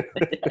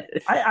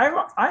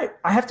 I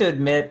have to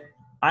admit,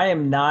 I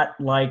am not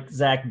like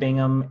Zach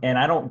Bingham, and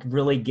I don't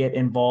really get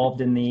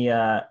involved in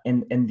the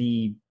in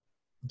the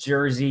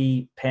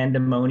jersey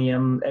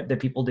pandemonium that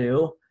people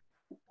do.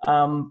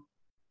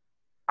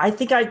 I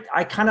think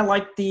I kind of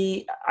like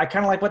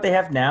what they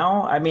have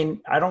now. I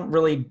mean, nothing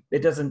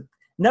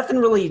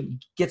really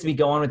gets me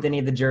going with any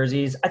of the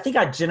jerseys. I think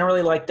I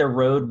generally like their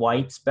road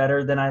whites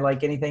better than I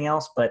like anything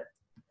else, but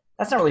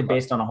that's not really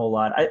based on a whole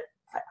lot.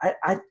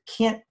 I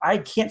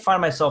can't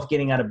find myself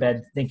getting out of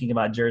bed thinking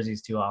about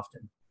jerseys too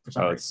often.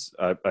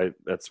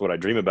 That's what I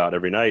dream about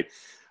every night.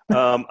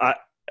 Are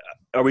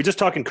we just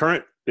talking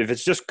current? If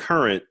it's just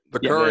current, the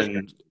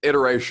current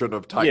iteration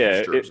of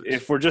Titans jerseys.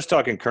 If we're just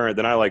talking current,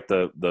 then I like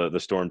the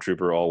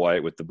Stormtrooper all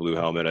white with the blue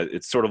helmet.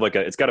 It's sort of like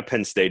it's got a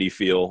Penn State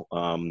feel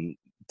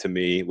to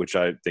me, which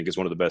I think is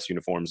one of the best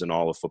uniforms in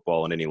all of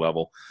football at any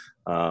level.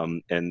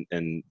 And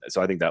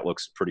so I think that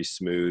looks pretty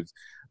smooth.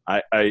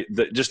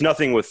 Just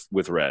nothing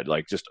with red,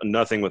 like just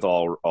nothing with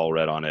all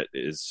red on it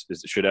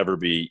should ever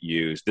be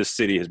used. This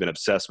city has been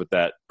obsessed with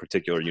that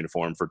particular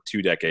uniform for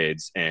 2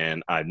 decades,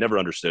 and I've never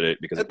understood it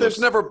because there's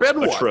never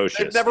been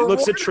atrocious. One. It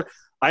looks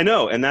I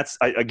know, and that's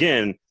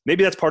again,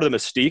 maybe that's part of the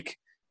mystique.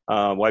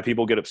 Why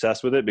people get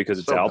obsessed with it, because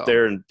it's out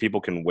there and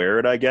people can wear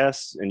it, I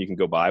guess, and you can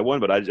go buy one.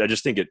 But I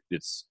just think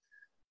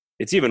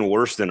it's even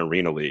worse than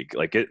Arena League.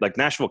 Like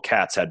Nashville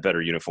Cats had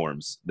better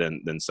uniforms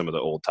than some of the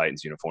old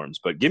Titans uniforms.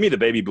 But give me the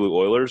baby blue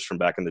Oilers from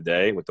back in the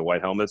day with the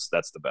white helmets.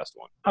 That's the best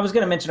one. I was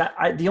going to mention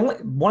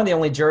one of the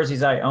only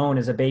jerseys I own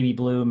is a baby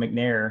blue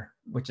McNair,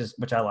 which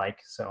I like.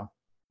 So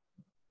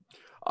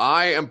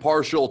I am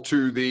partial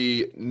to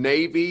the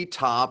navy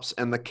tops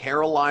and the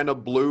Carolina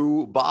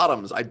blue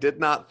bottoms. I did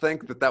not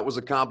think that was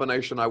a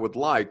combination I would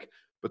like,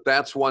 but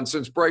that's one.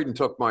 Since Braden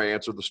took my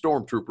answer, the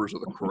Stormtroopers are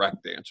the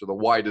correct answer. The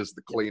white is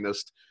the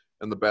cleanest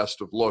and the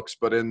best of looks.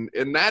 But in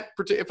that,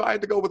 if I had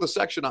to go with a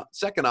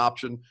second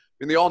option,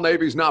 the all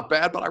navy's not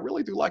bad, but I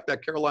really do like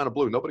that Carolina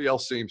blue. Nobody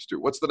else seems to.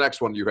 What's the next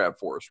one you have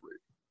for us, Reed?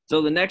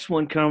 So the next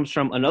one comes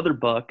from another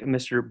Buck,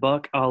 Mr.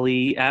 Buck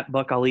Ali at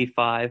Buck Ali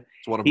 5.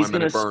 It's one of my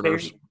many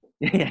burners.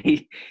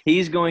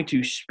 He's going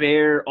to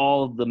spare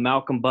all of the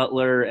Malcolm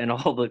Butler and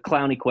all the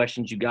clowny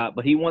questions you got,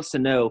 but he wants to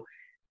know,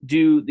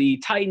 do the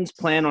Titans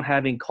plan on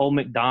having Cole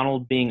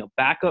McDonald being a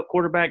backup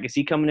quarterback? Is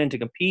he coming in to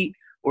compete?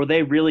 Or are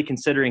they really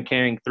considering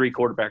carrying 3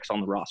 quarterbacks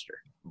on the roster?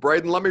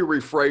 Braden, let me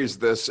rephrase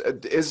this.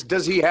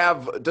 Does he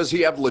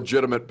have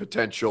legitimate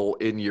potential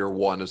in year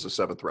one as a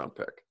 7th-round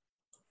pick?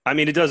 I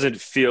mean, it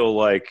doesn't feel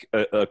like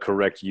a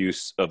correct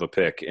use of a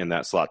pick in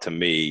that slot to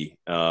me.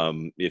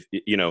 If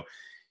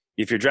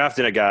if you're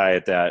drafting a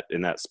guy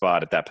in that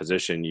spot, at that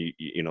position,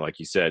 you know, like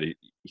you said,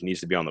 he needs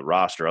to be on the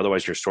roster.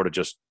 Otherwise, you're sort of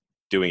just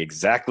doing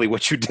exactly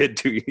what you did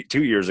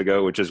two years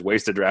ago, which is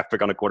waste a draft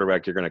pick on a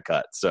quarterback you're going to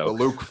cut. So the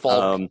Luke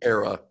Falk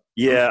era.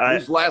 Yeah.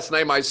 Whose last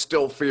name I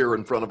still fear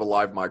in front of a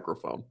live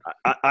microphone.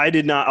 I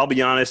did not. I'll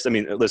be honest. I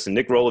mean, listen,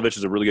 Nick Rolovich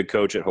is a really good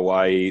coach at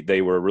Hawaii.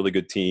 They were a really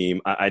good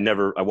team. I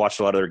watched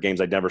a lot of their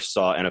games. I never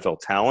saw NFL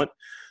talent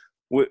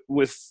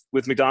with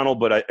McDonald,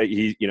 but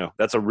he, you know,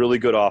 that's a really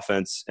good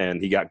offense,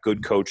 and he got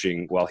good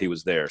coaching while he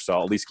was there. So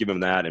I'll at least give him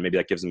that, and maybe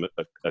that gives him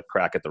a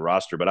crack at the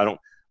roster. But I don't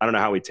know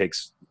how he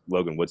takes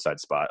Logan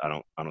Woodside's spot. I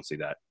don't see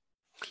that.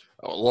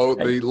 The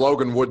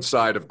Logan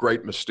Woodside of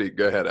great mystique.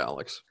 Go ahead,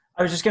 Alex.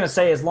 I was just going to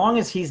say, as long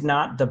as he's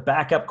not the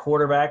backup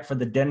quarterback for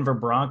the Denver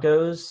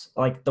Broncos,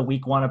 like the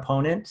week 1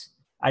 opponent,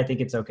 I think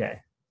it's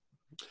okay.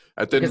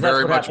 That didn't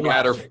very much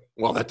matter.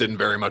 Well, that didn't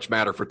very much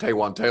matter for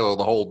Taywan Taylor.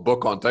 The whole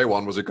book on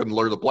Taywan was he couldn't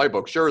learn the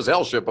playbook. Sure as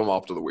hell ship him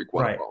off to the week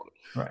 1 opponent.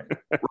 Right.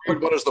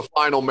 What is the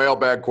final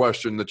mailbag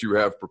question that you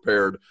have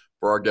prepared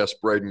for our guests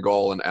Braden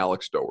Gall and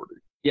Alex Daugherty?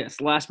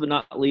 Yes, last but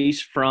not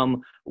least,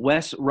 from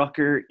Wes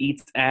Rucker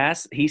Eats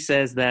Ass. He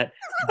says that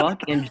Buck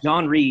and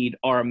John Reed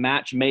are a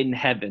match made in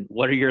heaven.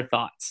 What are your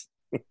thoughts?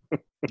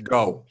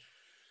 Go.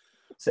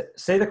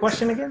 Say the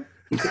question again.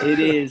 It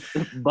is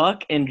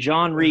Buck and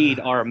John Reed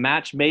are a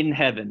match made in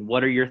heaven.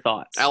 What are your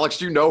thoughts? Alex,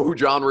 do you know who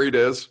John Reed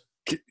is?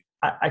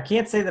 I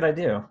can't say that I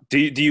do. Do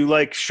you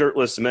like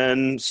shirtless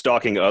men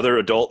stalking other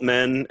adult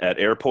men at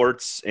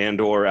airports and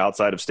or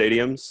outside of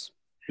stadiums?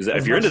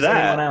 If you're into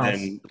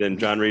that, then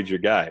John Reed's your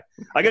guy.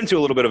 I got into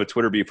a little bit of a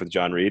Twitter beef with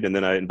John Reed, and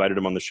then I invited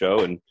him on the show,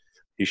 and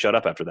he shut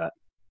up after that.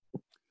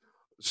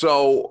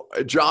 So,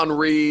 John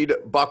Reed,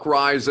 Buck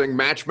Rising,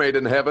 match made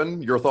in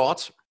heaven. Your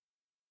thoughts?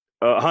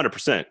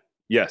 100%.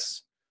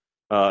 Yes.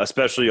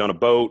 Especially on a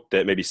boat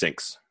that maybe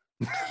sinks.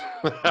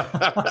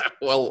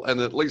 Well, and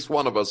at least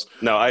one of us.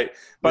 No,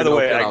 by the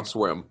way, cannot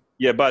swim.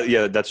 Yeah,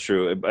 that's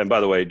true. And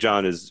by the way,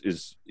 John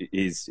he's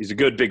a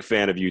good big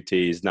fan of UT.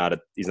 He's not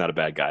a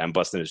bad guy. I'm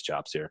busting his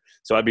chops here,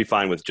 so I'd be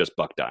fine with just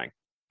Buck dying.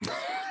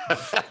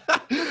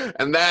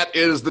 And that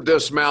is the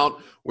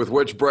dismount with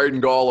which Braden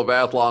Gall of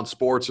Athlon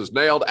Sports has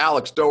nailed.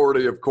 Alex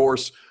Daugherty, of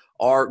course,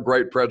 our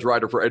great Preds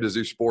writer for A to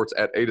Z Sports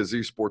at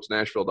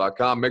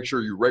A2ZSportsNashville.com. Make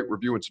sure you rate,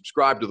 review, and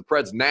subscribe to the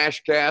Preds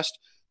Nashcast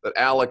that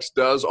Alex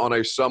does on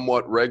a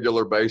somewhat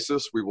regular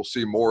basis. We will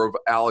see more of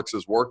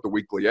Alex's work, the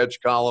Weekly Edge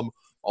column,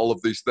 all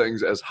of these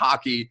things as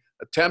hockey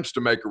attempts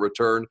to make a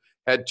return.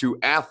 Head to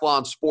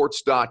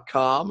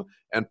athlonsports.com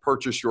and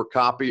purchase your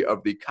copy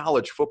of the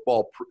college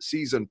football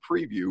season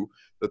preview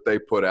that they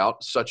put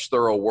out. Such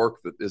thorough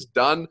work that is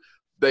done.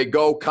 They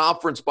go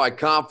conference by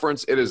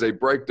conference. It is a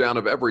breakdown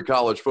of every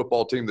college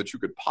football team that you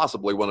could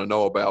possibly want to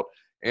know about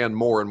and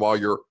more. And while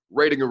you're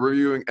rating and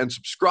reviewing and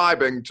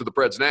subscribing to the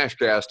Preds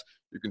Nashcast,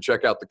 you can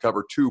check out the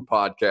Cover 2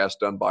 podcast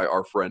done by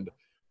our friend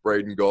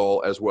Braden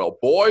Gall as well.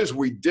 Boys,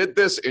 we did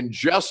this in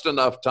just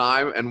enough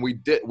time, and we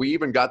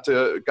even got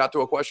to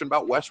a question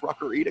about Wes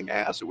Rucker eating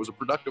ass. It was a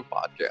productive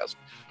podcast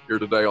here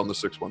today on the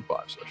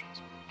 615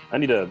 sessions. I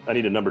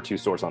need a number 2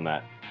 source on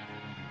that.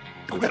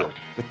 Well,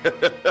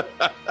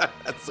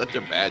 that's such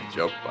a bad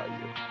joke by you.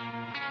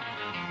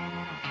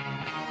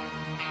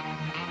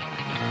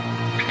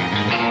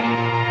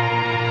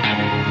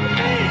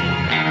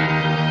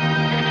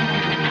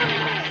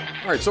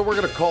 All right, so we're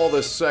going to call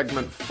this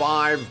segment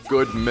 5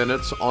 Good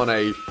Minutes on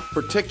a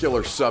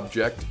particular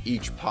subject,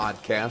 each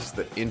podcast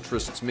that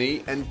interests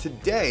me. And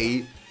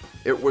today,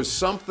 it was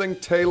something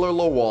Taylor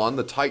Lewan,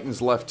 the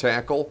Titans left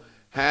tackle,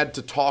 had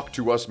to talk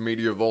to us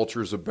media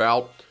vultures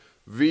about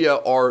via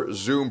our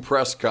Zoom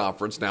press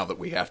conference, now that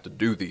we have to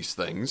do these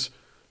things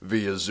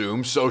via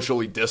Zoom,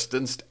 socially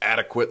distanced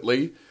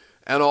adequately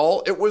and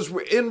all. It was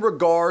in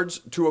regards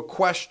to a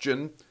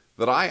question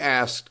that I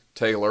asked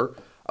Taylor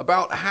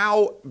about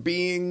how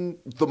being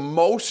the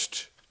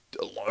longest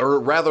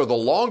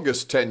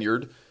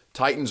tenured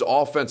Titans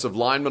offensive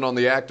lineman on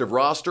the active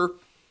roster,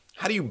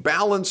 how do you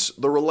balance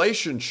the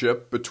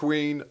relationship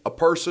between a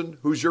person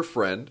who's your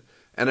friend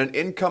and an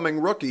incoming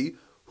rookie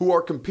who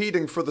are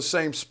competing for the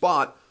same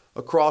spot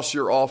across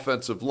your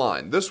offensive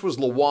line? This was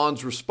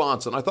Lewan's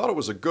response, and I thought it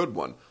was a good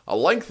one, a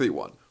lengthy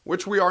one,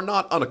 which we are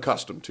not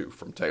unaccustomed to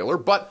from Taylor.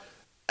 But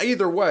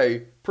either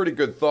way, pretty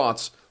good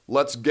thoughts.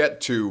 Let's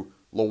get to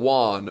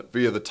Lewan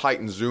via the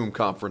Titans Zoom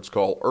conference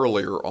call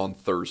earlier on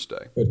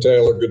Thursday. Hey,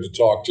 Taylor, good to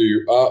talk to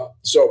you.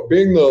 So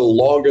being the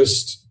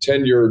longest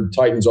tenured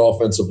Titans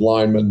offensive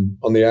lineman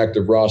on the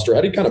active roster, how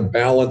do you kind of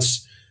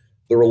balance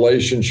the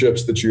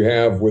relationships that you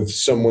have with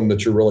someone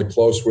that you're really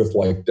close with,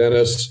 like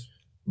Dennis,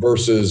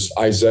 versus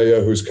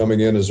Isaiah, who's coming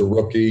in as a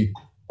rookie,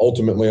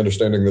 ultimately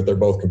understanding that they're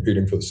both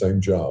competing for the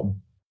same job?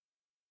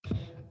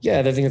 Yeah,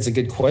 I think it's a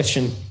good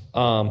question.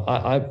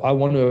 I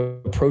want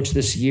to approach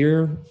this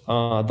year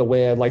the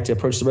way I'd like to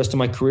approach the rest of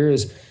my career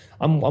is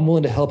I'm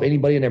willing to help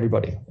anybody and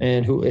everybody.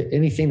 And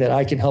anything that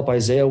I can help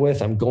Isaiah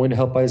with, I'm going to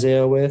help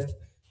Isaiah with.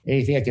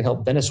 Anything I can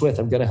help Dennis with,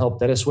 I'm going to help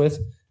Dennis with.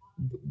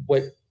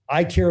 What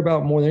I care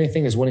about more than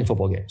anything is winning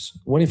football games,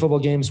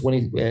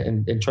 winning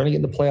and trying to get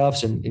in the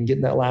playoffs and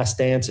getting that last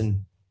dance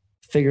and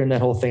figuring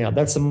that whole thing out.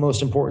 That's the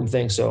most important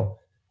thing. So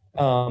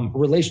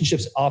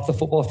relationships off the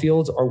football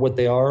fields are what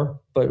they are,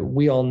 but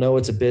we all know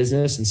it's a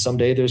business, and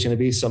someday there's going to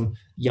be some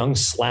young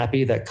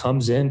slappy that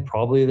comes in,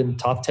 probably the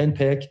top 10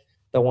 pick,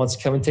 that wants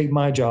to come and take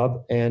my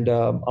job, and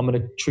I'm going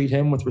to treat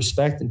him with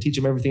respect and teach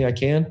him everything I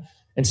can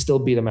and still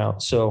beat him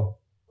out. So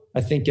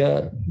I think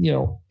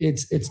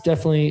it's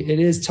definitely, it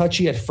is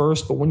touchy at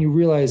first, but when you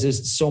realize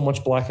there's so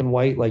much black and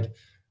white, like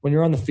when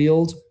you're on the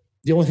field,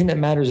 the only thing that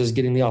matters is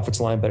getting the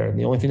offensive line better, and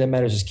the only thing that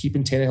matters is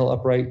keeping Tannehill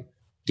upright,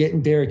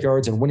 getting Derek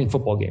yards, and winning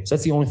football games.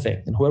 That's the only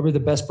thing. And whoever the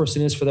best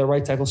person is for that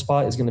right tackle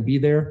spot is going to be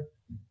there.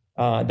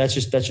 That's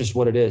just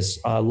what it is.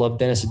 I love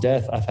Dennis to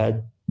death. I've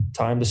had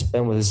time to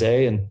spend with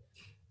Zay, and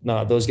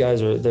those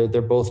guys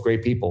they're both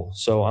great people.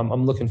 So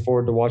I'm looking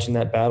forward to watching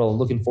that battle, and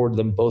looking forward to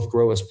them both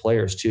grow as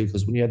players too.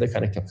 Because when you have that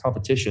kind of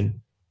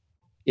competition,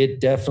 it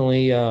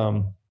definitely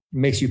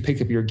makes you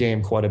pick up your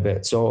game quite a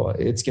bit. So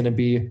it's going to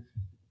be,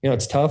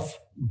 it's tough,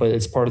 but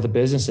it's part of the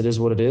business. It is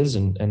what it is,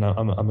 and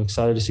I'm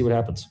excited to see what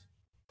happens.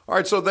 All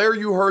right, so there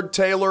you heard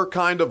Taylor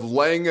kind of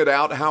laying it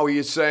out, how he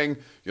is saying,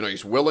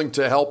 he's willing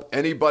to help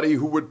anybody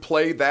who would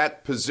play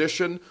that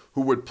position,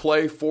 who would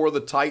play for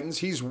the Titans.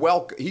 He's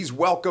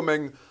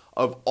welcoming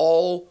of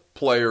all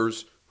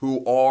players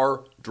who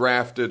are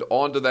drafted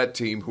onto that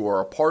team, who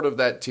are a part of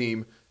that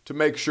team, to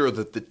make sure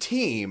that the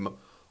team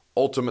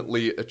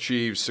ultimately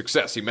achieves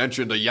success. He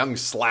mentioned a young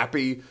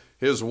slappy,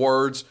 his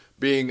words,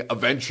 being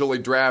eventually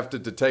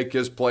drafted to take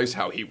his place,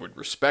 how he would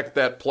respect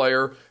that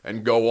player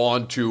and go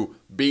on to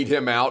beat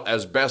him out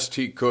as best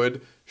he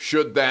could,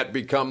 should that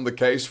become the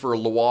case for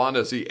Lewan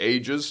as he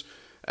ages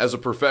as a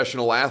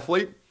professional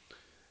athlete.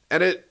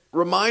 And it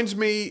reminds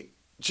me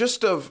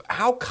just of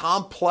how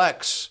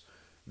complex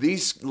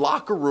these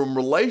locker room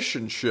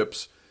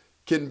relationships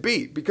can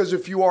be. Because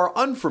if you are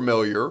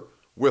unfamiliar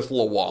with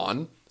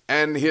Lewan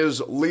and his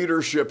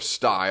leadership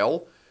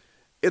style,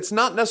 it's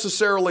not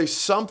necessarily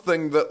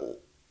something that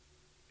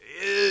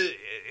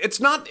it's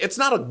not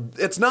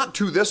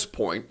to this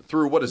point,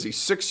 through, what is he,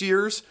 6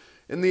 years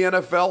in the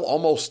NFL,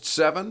 almost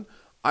 7,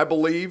 I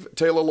believe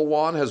Taylor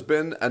Lewan has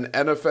been an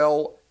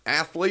NFL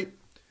athlete.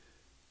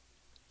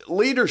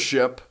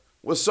 Leadership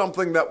was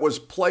something that was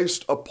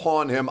placed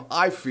upon him,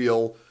 I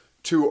feel,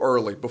 too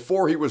early,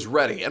 before he was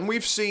ready. And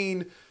we've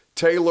seen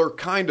Taylor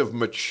kind of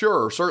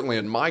mature, certainly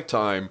in my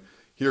time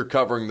here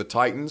covering the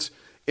Titans,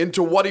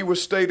 into what he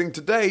was stating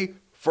today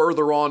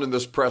further on in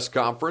this press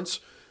conference,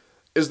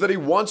 is that he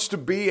wants to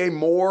be a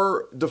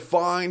more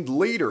defined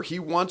leader. He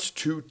wants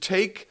to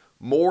take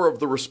more of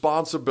the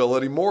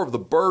responsibility, more of the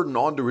burden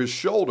onto his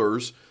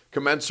shoulders,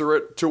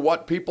 commensurate to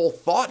what people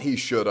thought he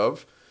should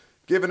have,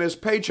 given his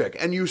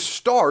paycheck. And you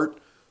start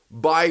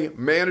by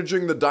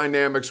managing the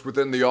dynamics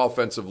within the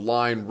offensive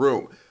line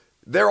room.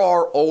 There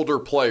are older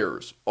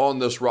players on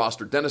this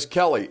roster. Dennis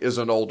Kelly is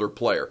an older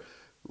player.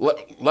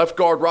 Left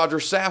guard Roger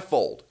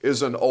Saffold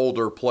is an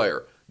older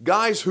player.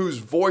 Guys whose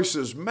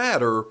voices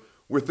matter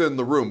within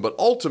the room. But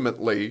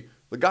ultimately,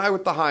 the guy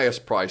with the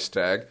highest price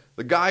tag,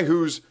 the guy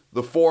who's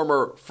the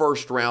former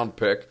first-round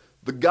pick,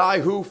 the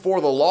guy who,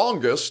 for the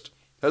longest,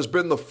 has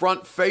been the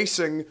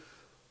front-facing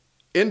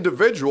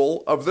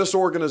individual of this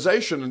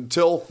organization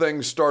until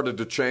things started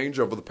to change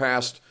over the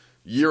past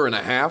year and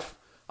a half,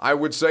 I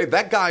would say,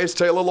 that guy is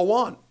Taylor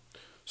Lewan.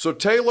 So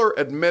Taylor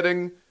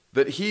admitting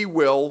that he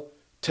will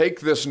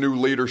take this new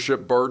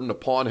leadership burden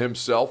upon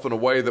himself in a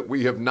way that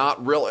we have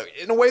not really,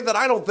 in a way that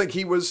I don't think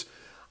was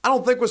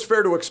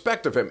fair to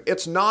expect of him.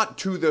 It's not,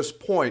 to this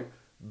point,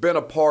 been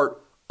a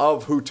part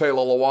of who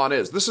Taylor Lewan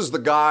is. This is the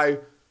guy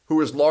who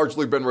has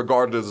largely been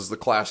regarded as the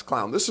class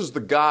clown. This is the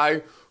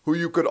guy who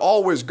you could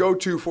always go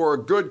to for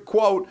a good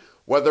quote,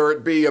 whether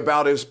it be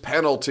about his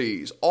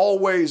penalties,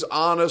 always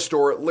honest,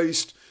 or at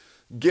least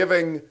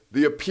giving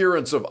the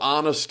appearance of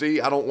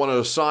honesty. I don't want to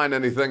assign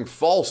anything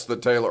false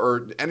that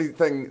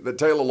anything that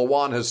Taylor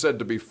Lewan has said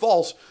to be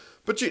false,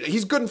 but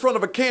he's good in front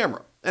of a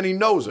camera, and he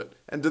knows it.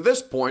 And to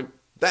this point,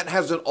 that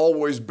hasn't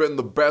always been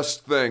the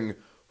best thing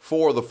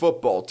for the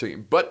football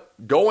team. But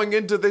going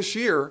into this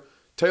year,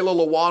 Taylor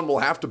Lewan will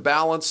have to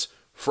balance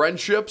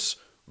friendships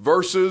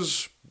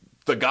versus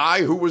the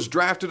guy who was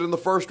drafted in the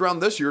first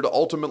round this year to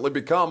ultimately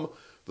become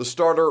the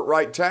starter at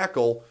right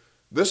tackle.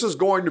 This is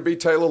going to be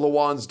Taylor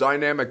Lewan's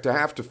dynamic to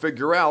have to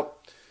figure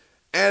out.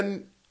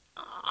 And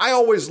I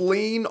always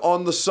lean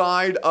on the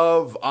side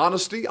of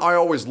honesty. I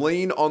always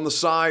lean on the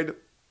side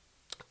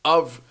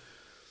of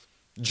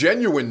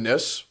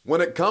genuineness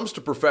when it comes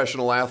to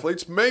professional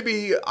athletes.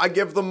 Maybe I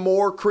give them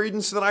more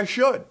credence than I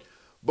should.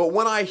 But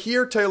when I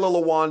hear Taylor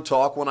Lewan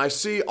talk, when I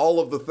see all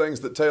of the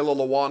things that Taylor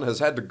Lewan has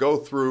had to go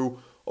through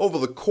over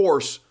the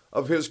course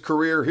of his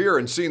career here,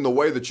 and seeing the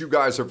way that you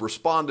guys have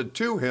responded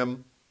to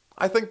him,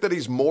 I think that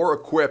he's more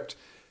equipped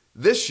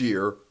this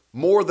year,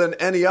 more than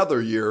any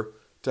other year,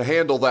 to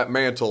handle that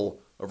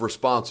mantle of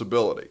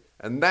responsibility.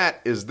 And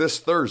that is this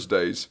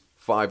Thursday's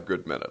 5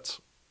 Good Minutes.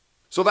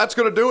 So that's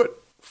going to do it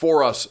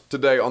for us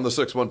today on the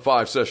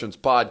 615 Sessions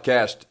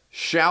podcast.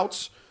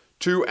 Shouts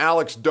to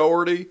Alex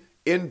Daugherty,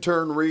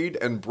 intern Reed,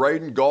 and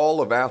Braden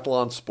Gall of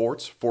Athlon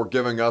Sports for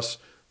giving us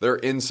their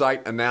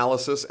insight,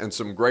 analysis, and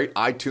some great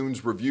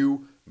iTunes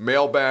review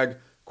mailbag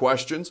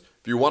questions.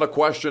 If you want a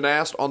question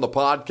asked on the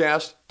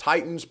podcast,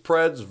 Titans,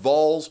 Preds,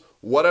 Vols,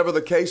 whatever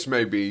the case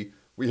may be,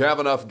 we have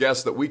enough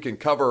guests that we can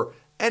cover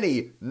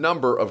any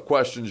number of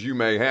questions you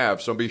may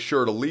have, so be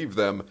sure to leave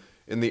them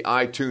in the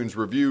iTunes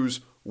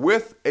reviews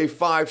with a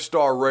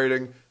 5-star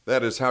rating.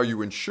 That is how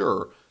you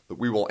ensure that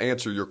we will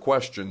answer your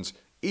questions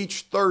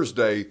each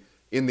Thursday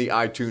in the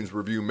iTunes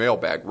review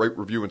mailbag. Rate,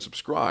 review, and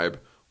subscribe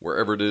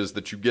wherever it is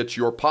that you get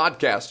your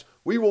podcast.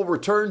 We will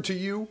return to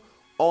you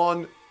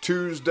on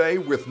Tuesday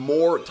with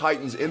more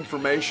Titans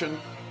information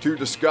to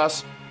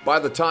discuss. By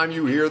the time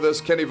you hear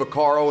this, Kenny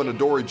Vaccaro and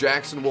Adoree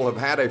Jackson will have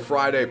had a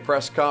Friday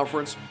press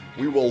conference.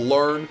 We will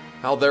learn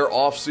how their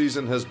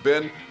offseason has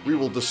been. We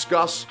will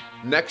discuss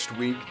next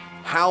week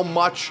how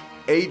much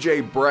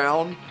A.J.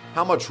 Brown,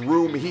 how much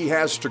room he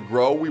has to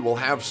grow. We will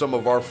have some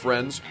of our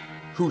friends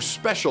who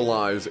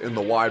specialize in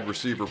the wide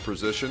receiver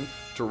position.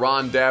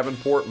 Teron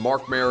Davenport,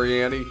 Mark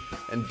Mariani,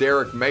 and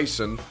Derek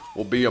Mason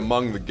will be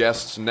among the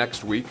guests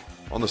next week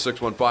on the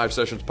 615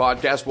 Sessions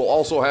podcast. We'll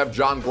also have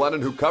John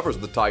Glennon, who covers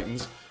the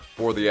Titans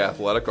for The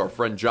Athletic, our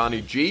friend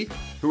Johnny G,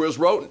 who has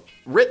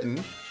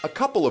written a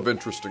couple of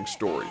interesting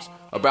stories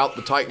about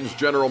the Titans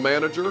general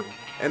manager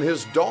and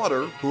his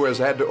daughter, who has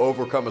had to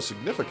overcome a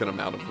significant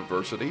amount of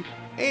adversity,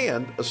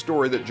 and a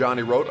story that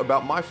Johnny wrote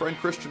about my friend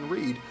Christian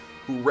Reed,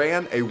 who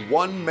ran a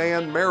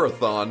one-man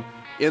marathon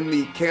in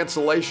the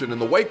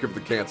wake of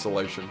the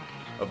cancellation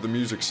of the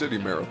Music City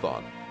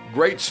Marathon.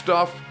 Great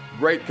stuff,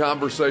 great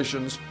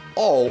conversations,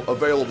 all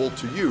available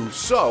to you.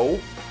 So,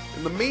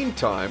 in the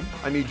meantime,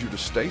 I need you to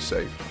stay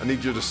safe, I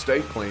need you to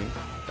stay clean,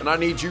 and I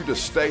need you to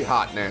stay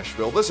hot,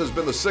 Nashville. This has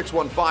been the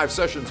 615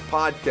 Sessions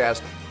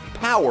podcast,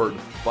 powered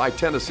by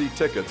Tennessee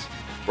Tickets,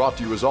 brought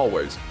to you as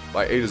always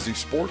by A to Z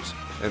Sports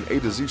and A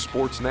to Z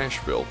Sports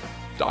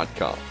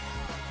Nashville.com.